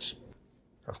carrots.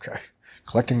 Okay.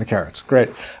 Collecting the carrots. Great.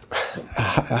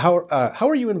 How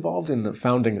are you involved in the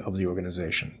founding of the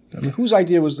organization? I mean, whose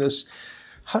idea was this?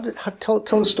 Tell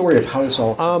the story of how this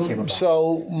all came about.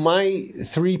 So my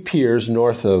three peers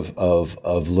north of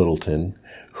Littleton,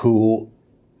 who,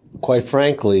 quite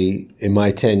frankly, in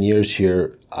my 10 years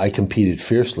here, I competed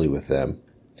fiercely with them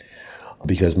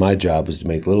because my job was to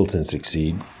make Littleton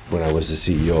succeed when I was the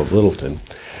CEO of Littleton.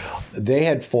 They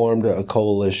had formed a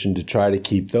coalition to try to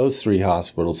keep those three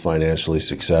hospitals financially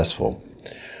successful.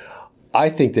 I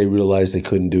think they realized they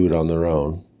couldn't do it on their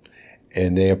own,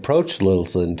 and they approached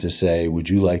Littleton to say, would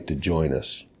you like to join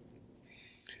us?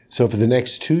 So for the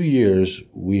next 2 years,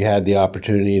 we had the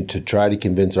opportunity to try to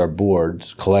convince our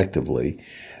boards collectively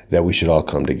that we should all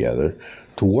come together,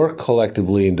 to work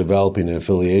collectively in developing an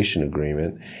affiliation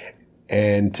agreement,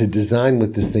 and to design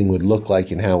what this thing would look like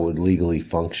and how it would legally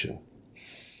function.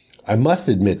 I must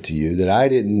admit to you that I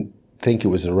didn't think it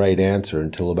was the right answer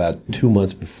until about 2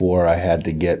 months before I had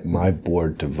to get my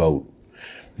board to vote,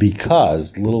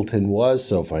 because Littleton was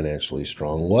so financially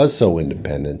strong, was so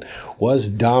independent, was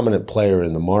a dominant player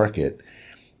in the market.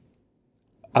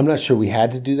 I'm not sure we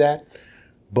had to do that,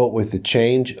 but with the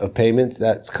change of payments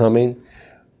that's coming,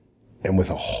 and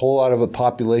with a whole lot of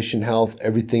population health,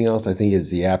 everything else, I think is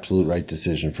the absolute right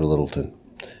decision for Littleton.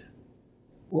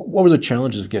 What were the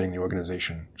challenges of getting the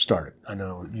organization started? I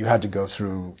know you had to go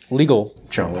through legal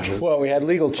challenges. Well, we had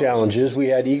legal challenges. We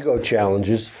had ego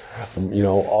challenges. You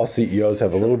know, all CEOs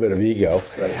have a little bit of ego.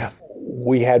 Right.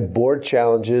 We had board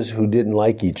challenges who didn't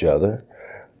like each other.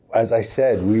 As I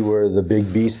said, we were the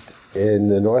big beast in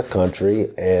the North Country,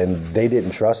 and they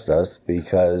didn't trust us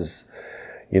because,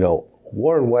 you know,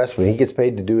 Warren West, when he gets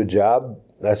paid to do a job,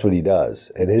 that's what he does.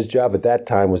 And his job at that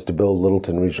time was to build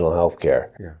Littleton Regional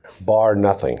Healthcare, bar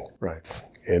nothing. Right.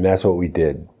 And that's what we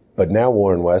did. But now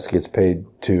Warren West gets paid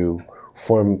to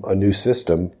form a new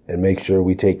system and make sure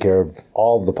we take care of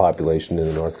all of the population in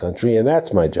the North Country, and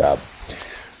that's my job.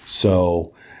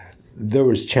 So there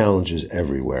was challenges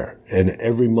everywhere. And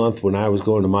every month when I was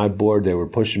going to my board, they were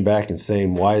pushing back and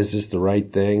saying, why is this the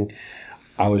right thing?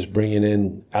 I was bringing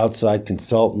in outside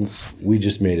consultants. We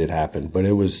just made it happen. But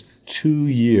it was 2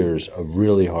 years of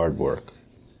really hard work.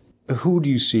 Who do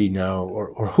you see now,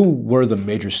 or who were the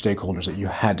major stakeholders that you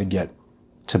had to get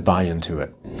to buy into it?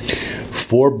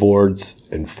 4 boards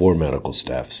and 4 medical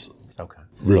staffs. Okay.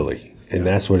 Really. And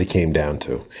that's what it came down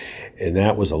to. And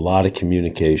that was a lot of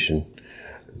communication.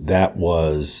 That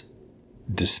was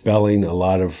dispelling a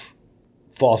lot of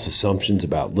false assumptions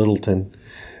about Littleton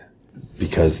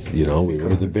because, we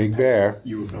were the big bear.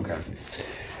 Okay.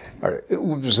 All right. It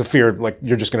was a fear, like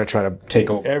you're just going to try to take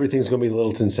over. Everything's going to be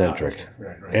Littleton-centric.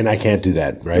 Right. And I can't do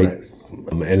that, right?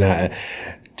 And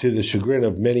to the chagrin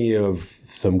of many of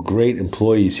some great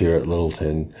employees here at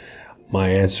Littleton, my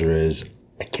answer is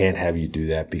I can't have you do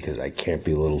that because I can't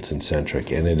be Littleton-centric,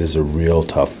 and it is a real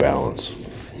tough balance.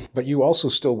 But you also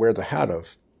still wear the hat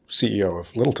of CEO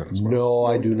of Littleton as well. No,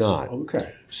 I do not.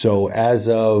 Okay. So as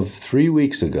of 3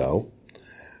 weeks ago,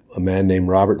 a man named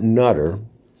Robert Nutter,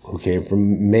 who came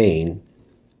from Maine,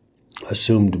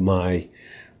 assumed my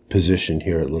position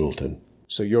here at Littleton.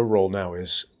 So your role now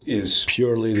is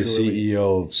Purely the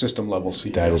CEO of system level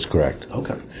CEO. That is correct.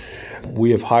 Okay.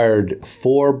 We have hired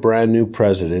 4 brand new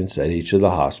presidents at each of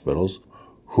the hospitals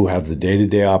who have the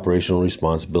day-to-day operational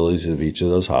responsibilities of each of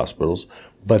those hospitals,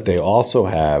 but they also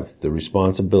have the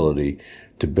responsibility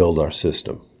to build our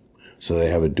system. So they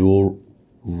have a dual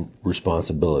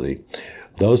responsibility.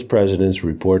 Those presidents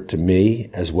report to me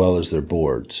as well as their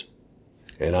boards.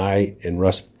 And I and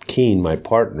Russ Keene, my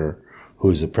partner, who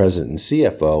is the president and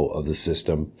CFO of the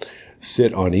system,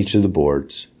 sit on each of the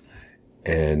boards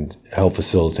and help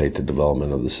facilitate the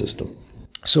development of the system.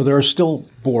 So there are still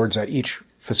boards at each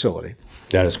facility.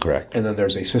 That is correct. And then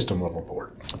there's a system level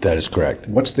board. That is correct.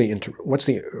 What's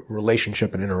the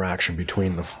relationship and interaction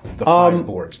between the 5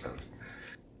 boards then?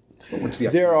 What's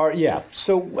the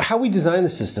So how we design the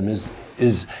system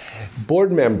is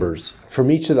board members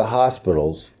from each of the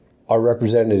hospitals are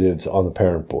representatives on the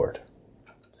parent board.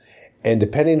 And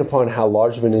depending upon how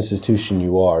large of an institution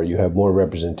you are, you have more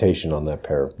representation on that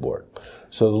parent board.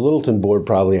 So the Littleton board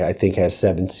probably, I think, has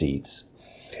 7 seats.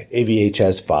 AVH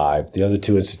has 5. The other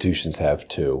 2 institutions have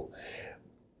 2.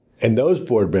 And those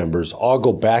board members all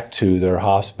go back to their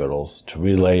hospitals to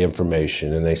relay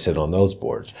information, and they sit on those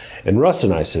boards. And Russ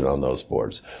and I sit on those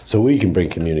boards, so we can bring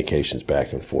communications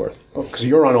back and forth. Oh, because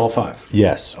you're on all 5.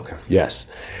 Yes. Okay. Yes.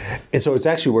 And so it's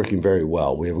actually working very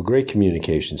well. We have a great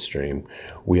communication stream.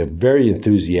 We have very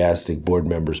enthusiastic board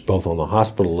members, both on the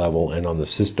hospital level and on the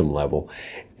system level.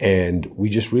 And we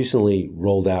just recently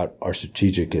rolled out our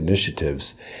strategic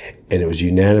initiatives, and it was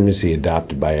unanimously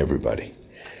adopted by everybody.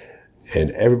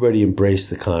 And everybody embraced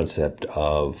the concept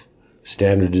of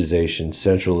standardization,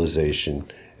 centralization,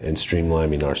 and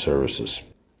streamlining our services.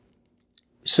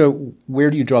 So where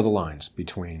do you draw the lines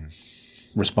between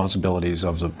responsibilities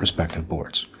of the respective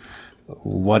boards?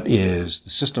 What is the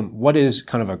system? What is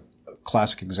kind of a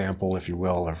classic example, if you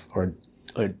will, or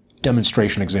a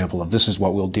demonstration example of this is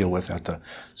what we'll deal with at the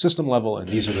system level, and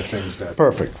these are the things that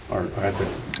Perfect. are at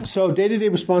the... So day-to-day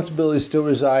responsibilities still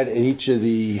reside at each of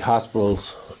the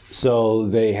hospitals. So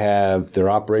they have their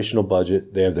operational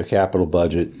budget, they have their capital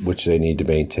budget, which they need to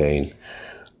maintain.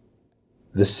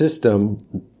 The system,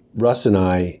 Russ and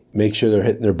I make sure they're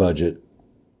hitting their budget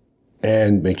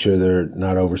and make sure they're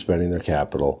not overspending their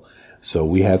capital. So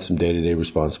we have some day-to-day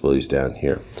responsibilities down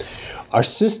here. Our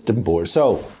system board,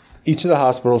 so each of the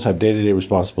hospitals have day-to-day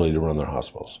responsibility to run their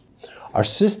hospitals. Our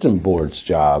system board's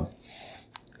job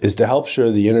is to help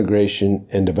sure the integration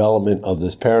and development of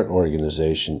this parent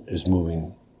organization is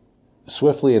moving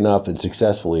swiftly enough and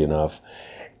successfully enough,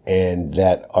 and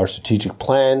that our strategic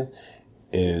plan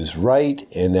is right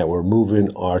and that we're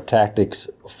moving our tactics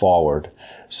forward.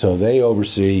 So they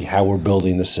oversee how we're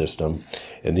building the system,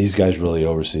 and these guys really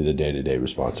oversee the day-to-day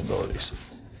responsibilities.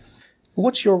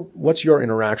 What's your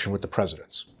interaction with the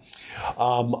presidents?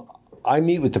 I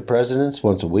meet with the presidents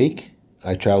once a week.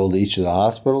 I travel to each of the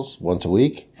hospitals once a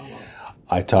week.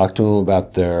 I talk to them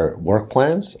about their work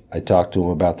plans. I talk to them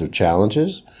about their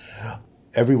challenges.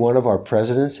 Every one of our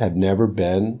presidents have never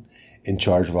been in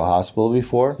charge of a hospital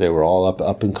before. They were all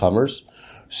up-and-comers.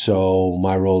 So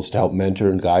my role is to help mentor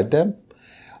and guide them.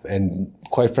 And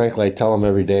quite frankly, I tell them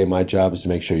every day, my job is to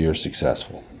make sure you're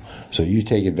successful. So you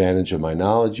take advantage of my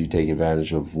knowledge, you take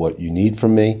advantage of what you need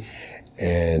from me.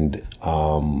 And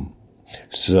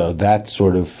so that's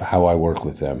sort of how I work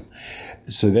with them.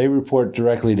 So they report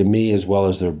directly to me as well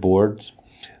as their boards.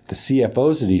 The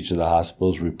CFOs at each of the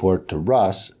hospitals report to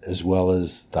Russ as well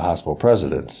as the hospital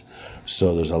presidents.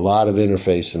 So there's a lot of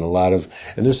interface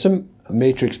and there's some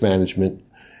matrix management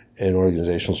and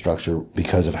organizational structure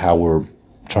because of how we're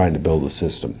trying to build the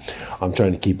system. I'm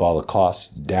trying to keep all the costs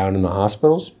down in the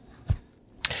hospitals.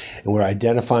 And we're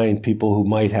identifying people who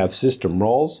might have system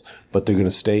roles, but they're going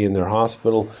to stay in their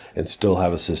hospital and still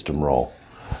have a system role.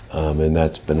 And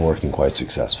that's been working quite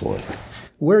successfully.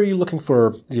 Where are you looking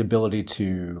for the ability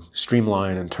to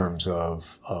streamline in terms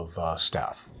of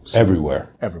staff? Everywhere.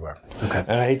 Everywhere. Okay.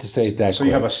 And I hate to say it that So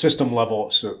you have a system level.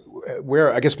 So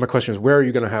where, I guess my question is, where are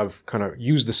you going to have kind of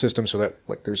use the system so that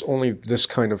like there's only this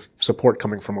kind of support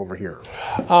coming from over here?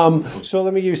 So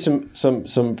let me give you some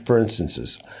for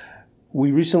instances.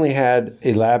 We recently had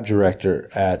a lab director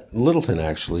at Littleton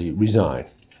actually resign.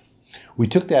 We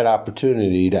took that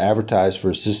opportunity to advertise for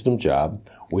a system job.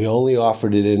 We only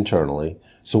offered it internally.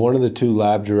 So one of the two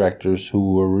lab directors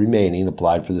who were remaining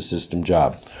applied for the system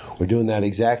job. We're doing that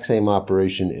exact same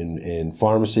operation in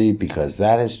pharmacy because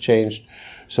that has changed.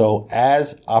 So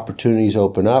as opportunities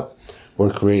open up,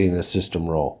 we're creating a system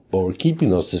role. But we're keeping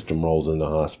those system roles in the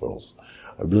hospitals.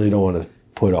 I really don't want to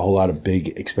put a whole lot of big,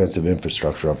 expensive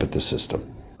infrastructure up at the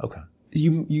system. Okay.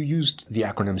 You used the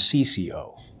acronym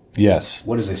CCO. Yes.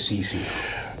 What is a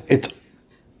CCO? It's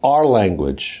our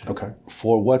language Okay.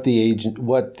 for what the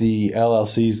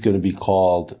LLC is going to be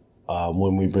called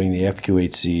when we bring the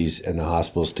FQHCs and the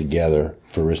hospitals together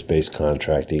for risk-based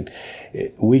contracting.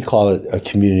 We call it a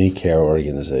community care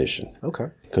organization.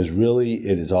 Okay. Because really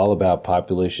it is all about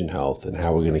population health and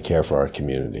how we're going to care for our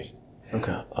community.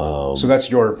 Okay. So that's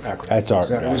your acronym. That's our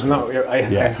acronym.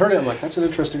 I heard it. I'm like, that's an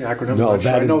interesting acronym. No,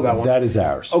 I know that one. That is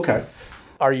ours. Okay.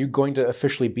 Are you going to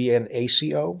officially be an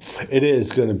ACO? It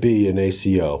is going to be an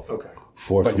ACO. Okay.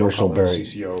 For but commercial berry.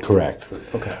 CCO. Correct.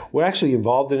 Okay. We're actually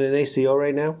involved in an ACO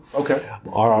right now. Okay.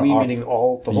 Meaning the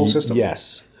whole system?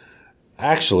 Yes.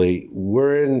 Actually,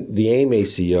 we're in the AIM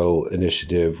ACO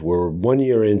initiative. We're 1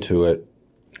 year into it,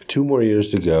 2 more years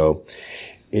to go.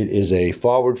 It is a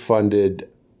forward-funded,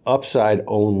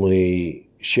 upside-only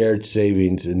shared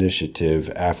savings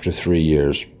initiative after 3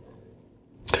 years.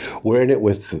 We're in it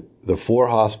with the 4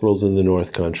 hospitals in the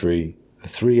North Country, the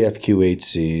 3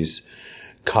 FQHCs,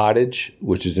 Cottage,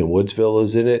 which is in Woodsville,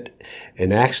 is in it.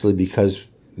 And actually, because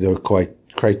the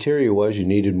criteria was you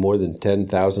needed more than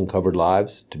 10,000 covered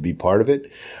lives to be part of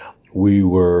it, we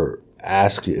were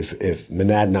asked if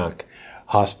Monadnock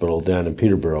Hospital down in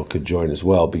Peterborough could join as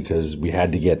well because we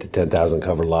had to get to 10,000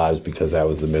 covered lives because that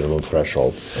was the minimum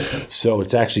threshold. Okay. So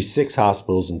it's actually 6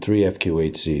 hospitals and 3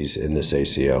 FQHCs in this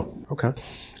ACO. Okay.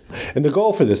 And the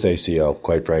goal for this ACO,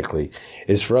 quite frankly,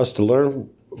 is for us to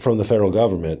learn from the federal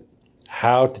government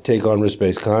how to take on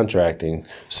risk-based contracting.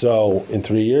 So in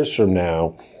 3 years from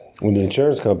now, when the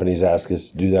insurance companies ask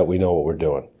us to do that, we know what we're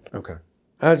doing. Okay.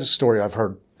 That's a story I've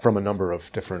heard from a number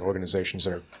of different organizations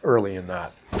that are early in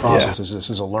that process. Yeah. This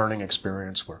is a learning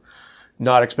experience. We're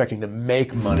not expecting to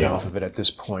make money off of it at this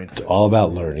point. It's all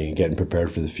about learning and getting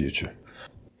prepared for the future.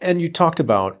 And you talked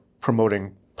about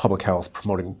promoting public health,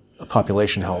 promoting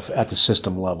population health at the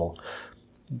system level.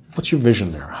 What's your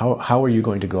vision there? How are you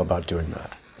going to go about doing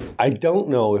that? I don't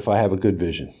know if I have a good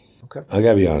vision. Okay. I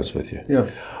got to be honest with you. Yeah.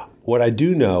 What I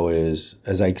do know is,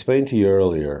 as I explained to you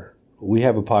earlier, we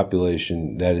have a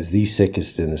population that is the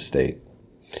sickest in the state.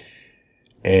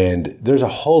 And there's a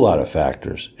whole lot of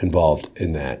factors involved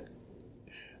in that,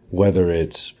 whether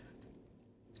it's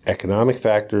economic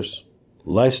factors,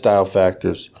 lifestyle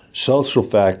factors, social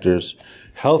factors,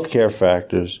 healthcare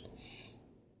factors,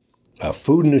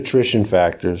 food and nutrition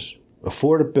factors,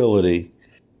 affordability.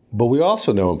 But we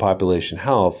also know in population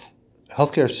health,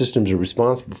 healthcare systems are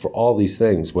responsible for all these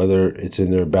things, whether it's in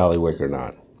their bailiwick or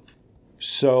not.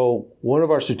 So one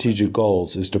of our strategic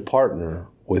goals is to partner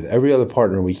with every other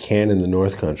partner we can in the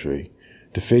North Country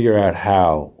to figure out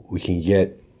how we can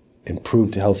get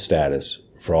improved health status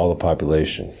for all the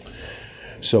population.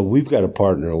 So we've got to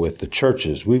partner with the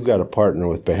churches. We've got to partner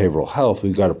with behavioral health.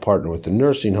 We've got to partner with the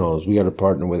nursing homes. We've got to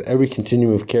partner with every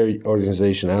continuum of care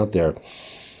organization out there.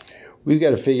 We've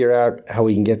got to figure out how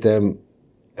we can get them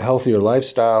healthier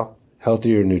lifestyle,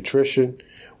 healthier nutrition.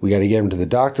 We got to get them to the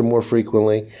doctor more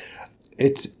frequently.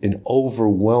 It's an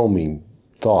overwhelming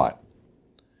thought,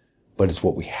 but it's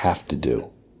what we have to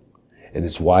do. And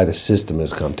it's why the system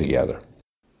has come together.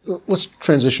 Let's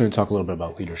transition and talk a little bit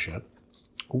about leadership.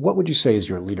 What would you say is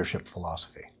your leadership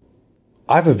philosophy?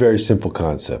 I have a very simple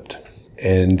concept.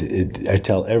 And I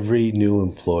tell every new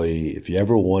employee, if you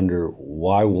ever wonder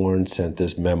why Warren sent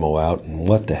this memo out and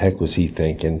what the heck was he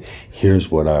thinking, here's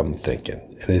what I'm thinking.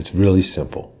 And it's really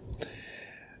simple.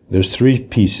 There's 3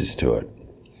 pieces to it.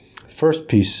 First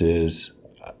piece is,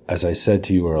 as I said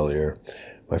to you earlier,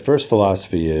 my first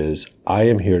philosophy is I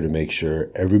am here to make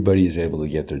sure everybody is able to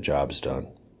get their jobs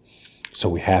done. So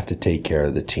we have to take care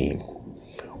of the team.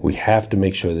 We have to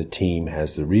make sure the team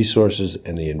has the resources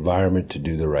and the environment to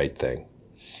do the right thing.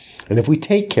 And if we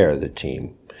take care of the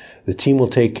team will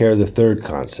take care of the second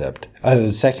concept.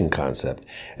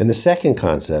 And the second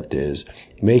concept is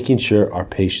making sure our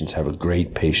patients have a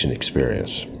great patient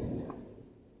experience.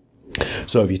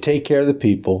 So if you take care of the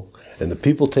people and the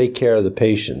people take care of the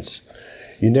patients,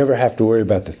 you never have to worry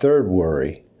about the third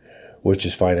worry, which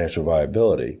is financial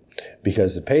viability.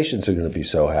 because the patients are going to be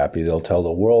so happy. They'll tell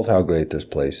the world how great this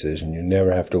place is, and you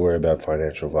never have to worry about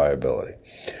financial viability.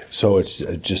 So it's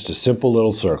just a simple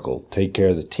little circle. Take care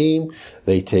of the team,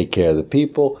 they take care of the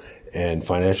people, and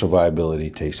financial viability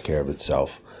takes care of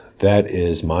itself. That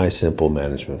is my simple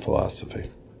management philosophy.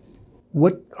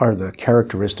 What are the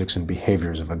characteristics and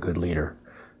behaviors of a good leader,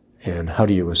 and how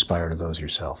do you aspire to those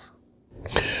yourself?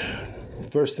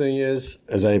 First thing is,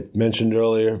 as I mentioned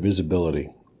earlier, visibility.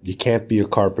 You can't be a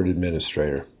corporate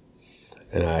administrator.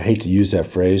 And I hate to use that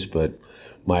phrase, but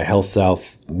my Health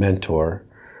South mentor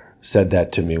said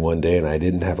that to me one day, and I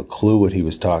didn't have a clue what he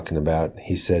was talking about.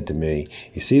 He said to me,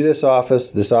 you see this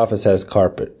office? This office has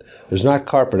carpet. There's not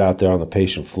carpet out there on the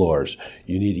patient floors.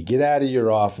 You need to get out of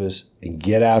your office and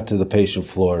get out to the patient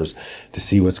floors to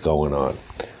see what's going on.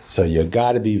 So you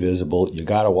got to be visible. You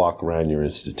got to walk around your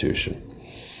institution.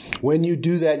 When you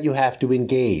do that, you have to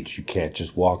engage. You can't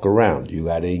just walk around. You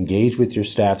got to engage with your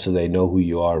staff so they know who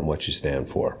you are and what you stand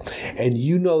for. And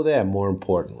you know them, more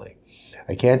importantly.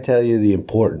 I can't tell you the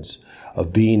importance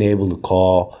of being able to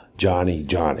call Johnny,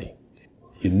 Johnny.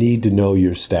 You need to know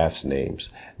your staff's names.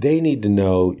 They need to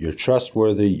know you're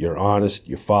trustworthy, you're honest,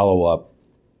 you follow up.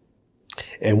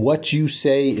 And what you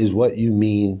say is what you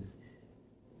mean,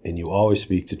 and you always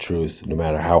speak the truth, no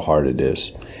matter how hard it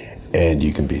is, and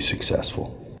you can be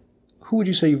successful. Who would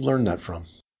you say you've learned that from?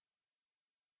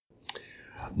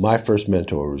 My first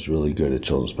mentor was really good at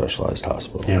Children's Specialized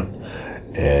Hospital. Yeah.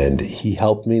 And he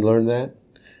helped me learn that.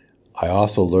 I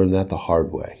also learned that the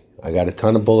hard way. I got a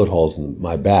ton of bullet holes in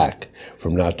my back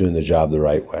from not doing the job the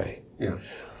right way. Yeah.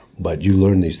 But you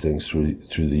learn these things through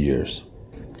the years.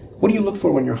 What do you look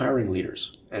for when you're hiring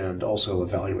leaders and also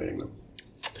evaluating them?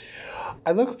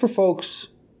 I look for folks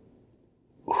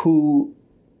who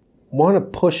want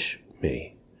to push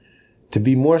me to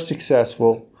be more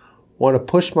successful, want to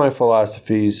push my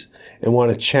philosophies, and want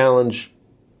to challenge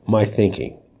my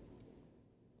thinking.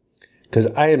 Because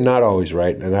I am not always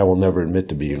right, and I will never admit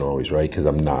to being always right, because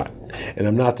I'm not. And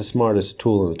I'm not the smartest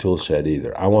tool in the tool shed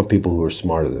either. I want people who are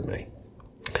smarter than me.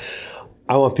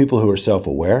 I want people who are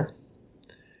self-aware,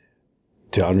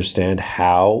 to understand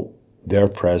how their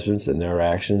presence and their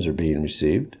actions are being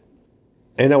received.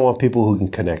 And I want people who can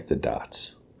connect the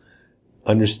dots.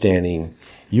 Understanding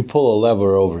you pull a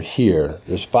lever over here,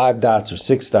 there's 5 dots or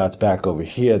 6 dots back over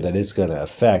here that it's going to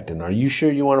affect. And are you sure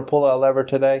you want to pull that lever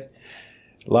today?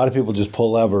 A lot of people just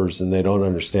pull levers and they don't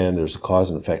understand there's a cause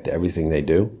and effect to everything they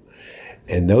do.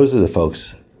 And those are the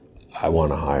folks I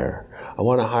want to hire. I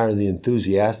want to hire the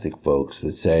enthusiastic folks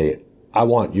that say, I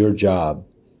want your job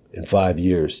in 5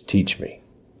 years, teach me.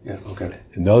 Yeah, okay.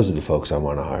 And those are the folks I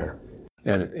want to hire.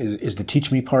 And is the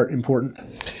teach me part important?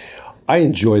 I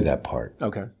enjoy that part.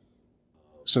 Okay.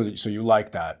 So you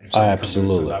like that? If Absolutely. Comes in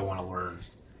and says, I want to learn.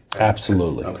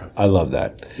 Absolutely. Okay. I love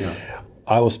that. Yeah.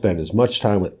 I will spend as much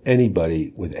time with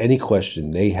anybody with any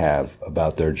question they have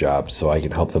about their job so I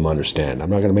can help them understand. I'm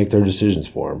not going to make their decisions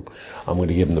for them. I'm going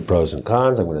to give them the pros and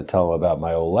cons. I'm going to tell them about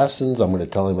my old lessons. I'm going to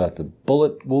tell them about the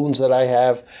bullet wounds that I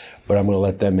have, but I'm going to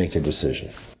let them make a decision.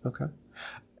 Okay.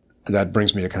 That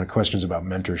brings me to kind of questions about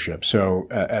mentorship. So,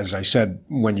 as I said,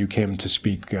 when you came to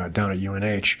speak down at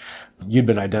UNH, you'd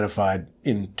been identified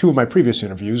in 2 of my previous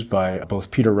interviews by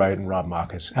both Peter Wright and Rob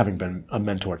Mock as having been a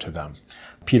mentor to them.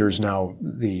 Peter's now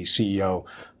the CEO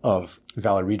of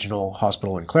Valley Regional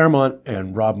Hospital in Claremont,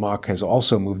 and Rob Mock has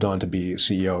also moved on to be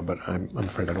CEO, but I'm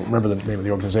afraid I don't remember the name of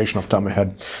the organization off the top of my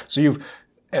head. So you've,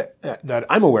 that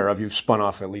I'm aware of, you've spun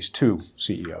off at least 2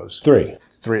 CEOs. 3.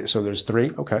 So there's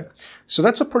 3? Okay. So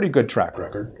that's a pretty good track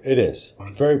record. It is.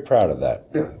 Very proud of that.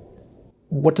 Yeah.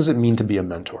 What does it mean to be a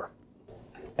mentor?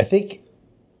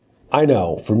 I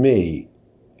know, for me,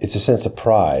 it's a sense of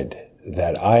pride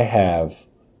that I have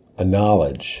a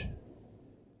knowledge,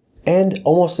 and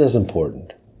almost as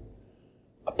important,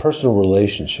 a personal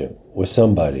relationship with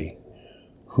somebody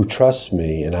who trusts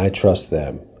me and I trust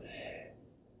them.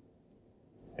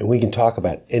 And we can talk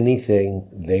about anything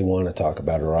they want to talk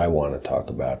about or I want to talk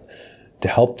about to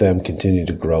help them continue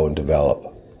to grow and develop.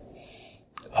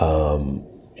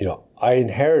 I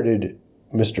inherited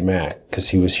Mr. Mack because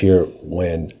he was here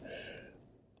when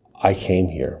I came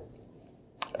here.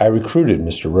 I recruited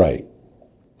Mr. Wright,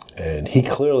 and he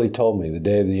clearly told me the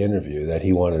day of the interview that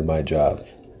he wanted my job.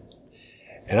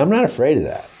 And I'm not afraid of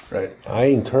that. Right. I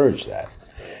encourage that.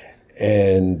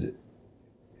 And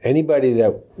anybody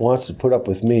that wants to put up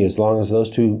with me, as long as those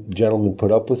 2 gentlemen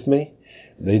put up with me,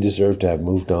 they deserve to have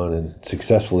moved on and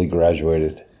successfully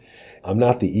graduated. I'm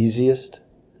not the easiest,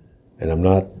 and I'm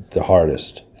not the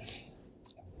hardest,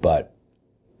 but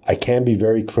I can be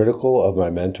very critical of my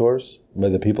mentors,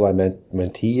 the people I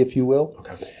mentee, if you will.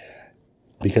 Okay.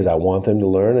 because I want them to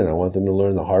learn, and I want them to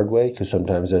learn the hard way, because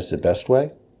sometimes that's the best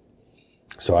way.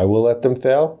 So I will let them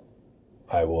fail.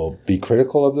 I will be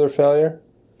critical of their failure,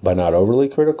 but not overly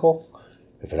critical.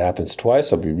 If it happens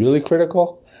twice, I'll be really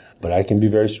critical, but I can be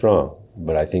very strong.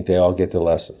 But I think they all get the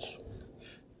lessons.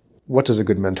 What does a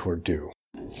good mentor do?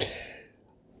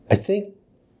 I think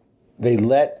they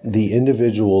let the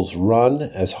individuals run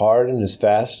as hard and as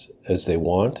fast as they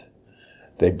want.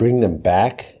 They bring them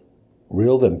back,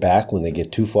 reel them back when they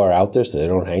get too far out there so they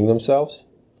don't hang themselves.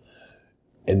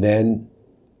 And then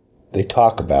they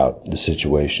talk about the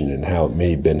situation and how it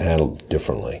may have been handled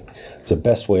differently. It's the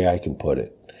best way I can put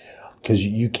it. Because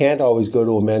you can't always go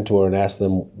to a mentor and ask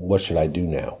them, what should I do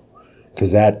now?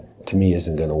 Because that, to me,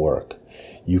 isn't going to work.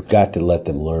 You've got to let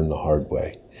them learn the hard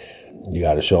way. You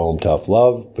got to show them tough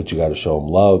love, but you got to show them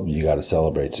love. You got to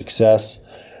celebrate success.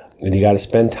 And you got to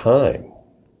spend time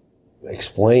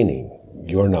explaining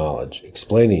your knowledge,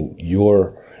 explaining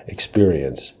your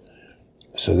experience,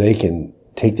 so they can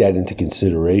take that into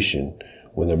consideration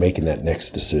when they're making that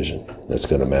next decision that's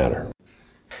going to matter.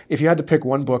 If you had to pick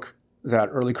one book that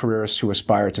early careerists who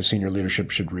aspire to senior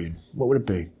leadership should read, what would it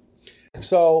be?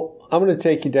 So I'm going to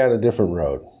take you down a different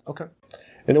road. Okay.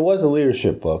 And it was a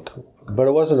leadership book, but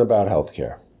it wasn't about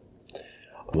healthcare.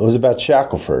 It was about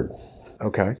Shackelford.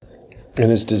 Okay. And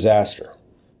his disaster.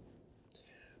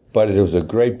 But it was a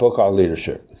great book on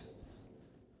leadership.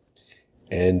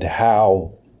 And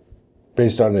how,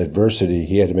 based on adversity,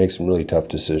 he had to make some really tough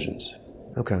decisions.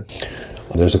 Okay.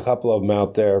 There's a couple of them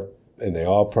out there, and they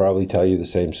all probably tell you the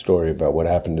same story about what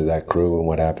happened to that crew and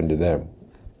what happened to them.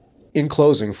 In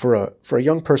closing, for a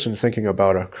young person thinking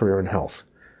about a career in health,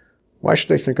 why should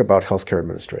they think about healthcare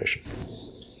administration?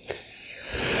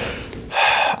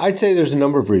 I'd say there's a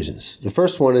number of reasons. The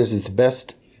first one is it's the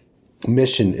best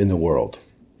mission in the world.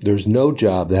 There's no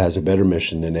job that has a better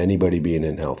mission than anybody being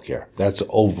in healthcare. That's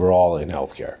overall in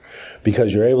healthcare.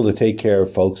 Because you're able to take care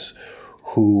of folks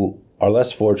who are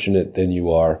less fortunate than you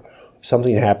are.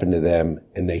 Something happened to them,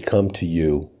 and they come to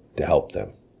you to help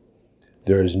them.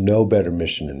 There is no better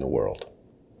mission in the world,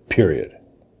 period,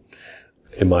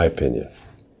 in my opinion.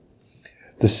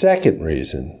 The second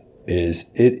reason is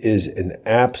it is an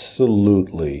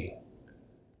absolutely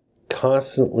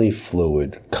constantly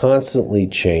fluid, constantly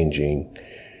changing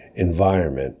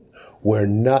environment where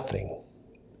nothing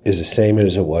is the same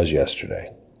as it was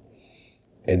yesterday.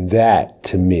 And that,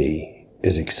 to me,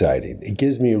 is exciting. It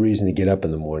gives me a reason to get up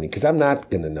in the morning because I'm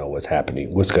not going to know what's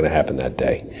going to happen that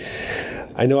day.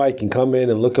 I know I can come in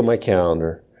and look at my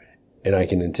calendar and I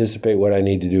can anticipate what I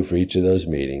need to do for each of those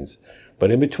meetings. But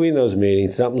in between those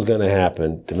meetings, something's going to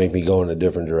happen to make me go in a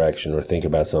different direction or think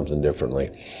about something differently.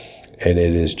 And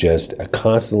it is just a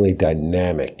constantly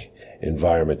dynamic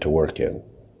environment to work in.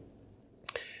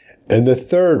 And the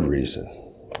third reason,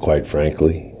 quite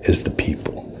frankly, is the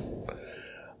people.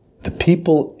 The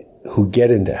people who get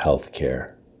into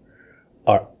healthcare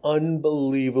are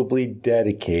unbelievably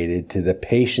dedicated to the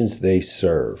patients they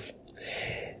serve.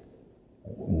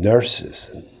 Nurses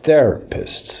and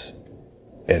therapists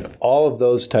and all of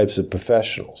those types of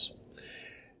professionals.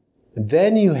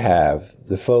 Then you have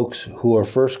the folks who are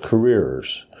first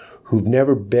careers, who've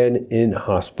never been in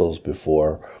hospitals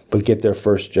before, but get their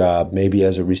first job, maybe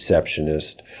as a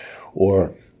receptionist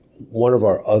or one of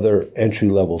our other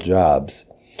entry-level jobs.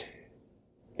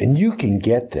 And you can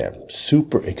get them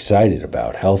super excited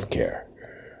about healthcare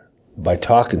by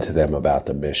talking to them about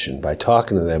the mission, by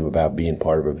talking to them about being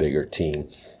part of a bigger team,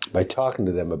 by talking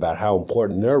to them about how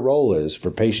important their role is for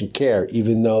patient care,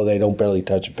 even though they don't barely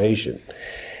touch a patient.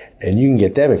 And you can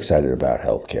get them excited about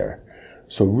healthcare.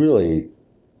 So really,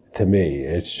 to me,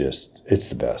 it's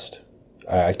the best.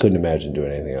 I couldn't imagine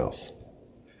doing anything else.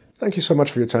 Thank you so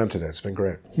much for your time today. It's been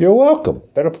great. You're welcome.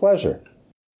 Been a pleasure.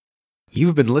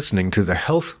 You've been listening to the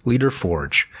Health Leader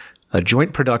Forge, a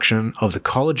joint production of the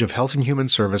College of Health and Human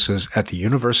Services at the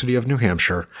University of New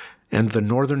Hampshire and the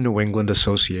Northern New England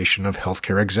Association of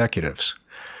Healthcare Executives.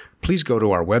 Please go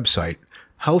to our website,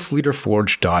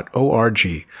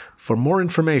 healthleaderforge.org, for more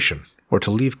information or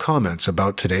to leave comments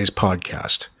about today's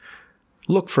podcast.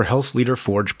 Look for Health Leader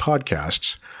Forge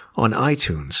podcasts on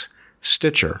iTunes,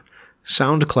 Stitcher,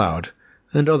 SoundCloud,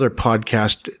 and other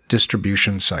podcast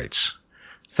distribution sites.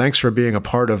 Thanks for being a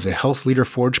part of the Health Leader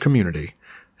Forge community,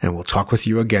 and we'll talk with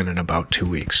you again in about 2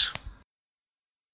 weeks.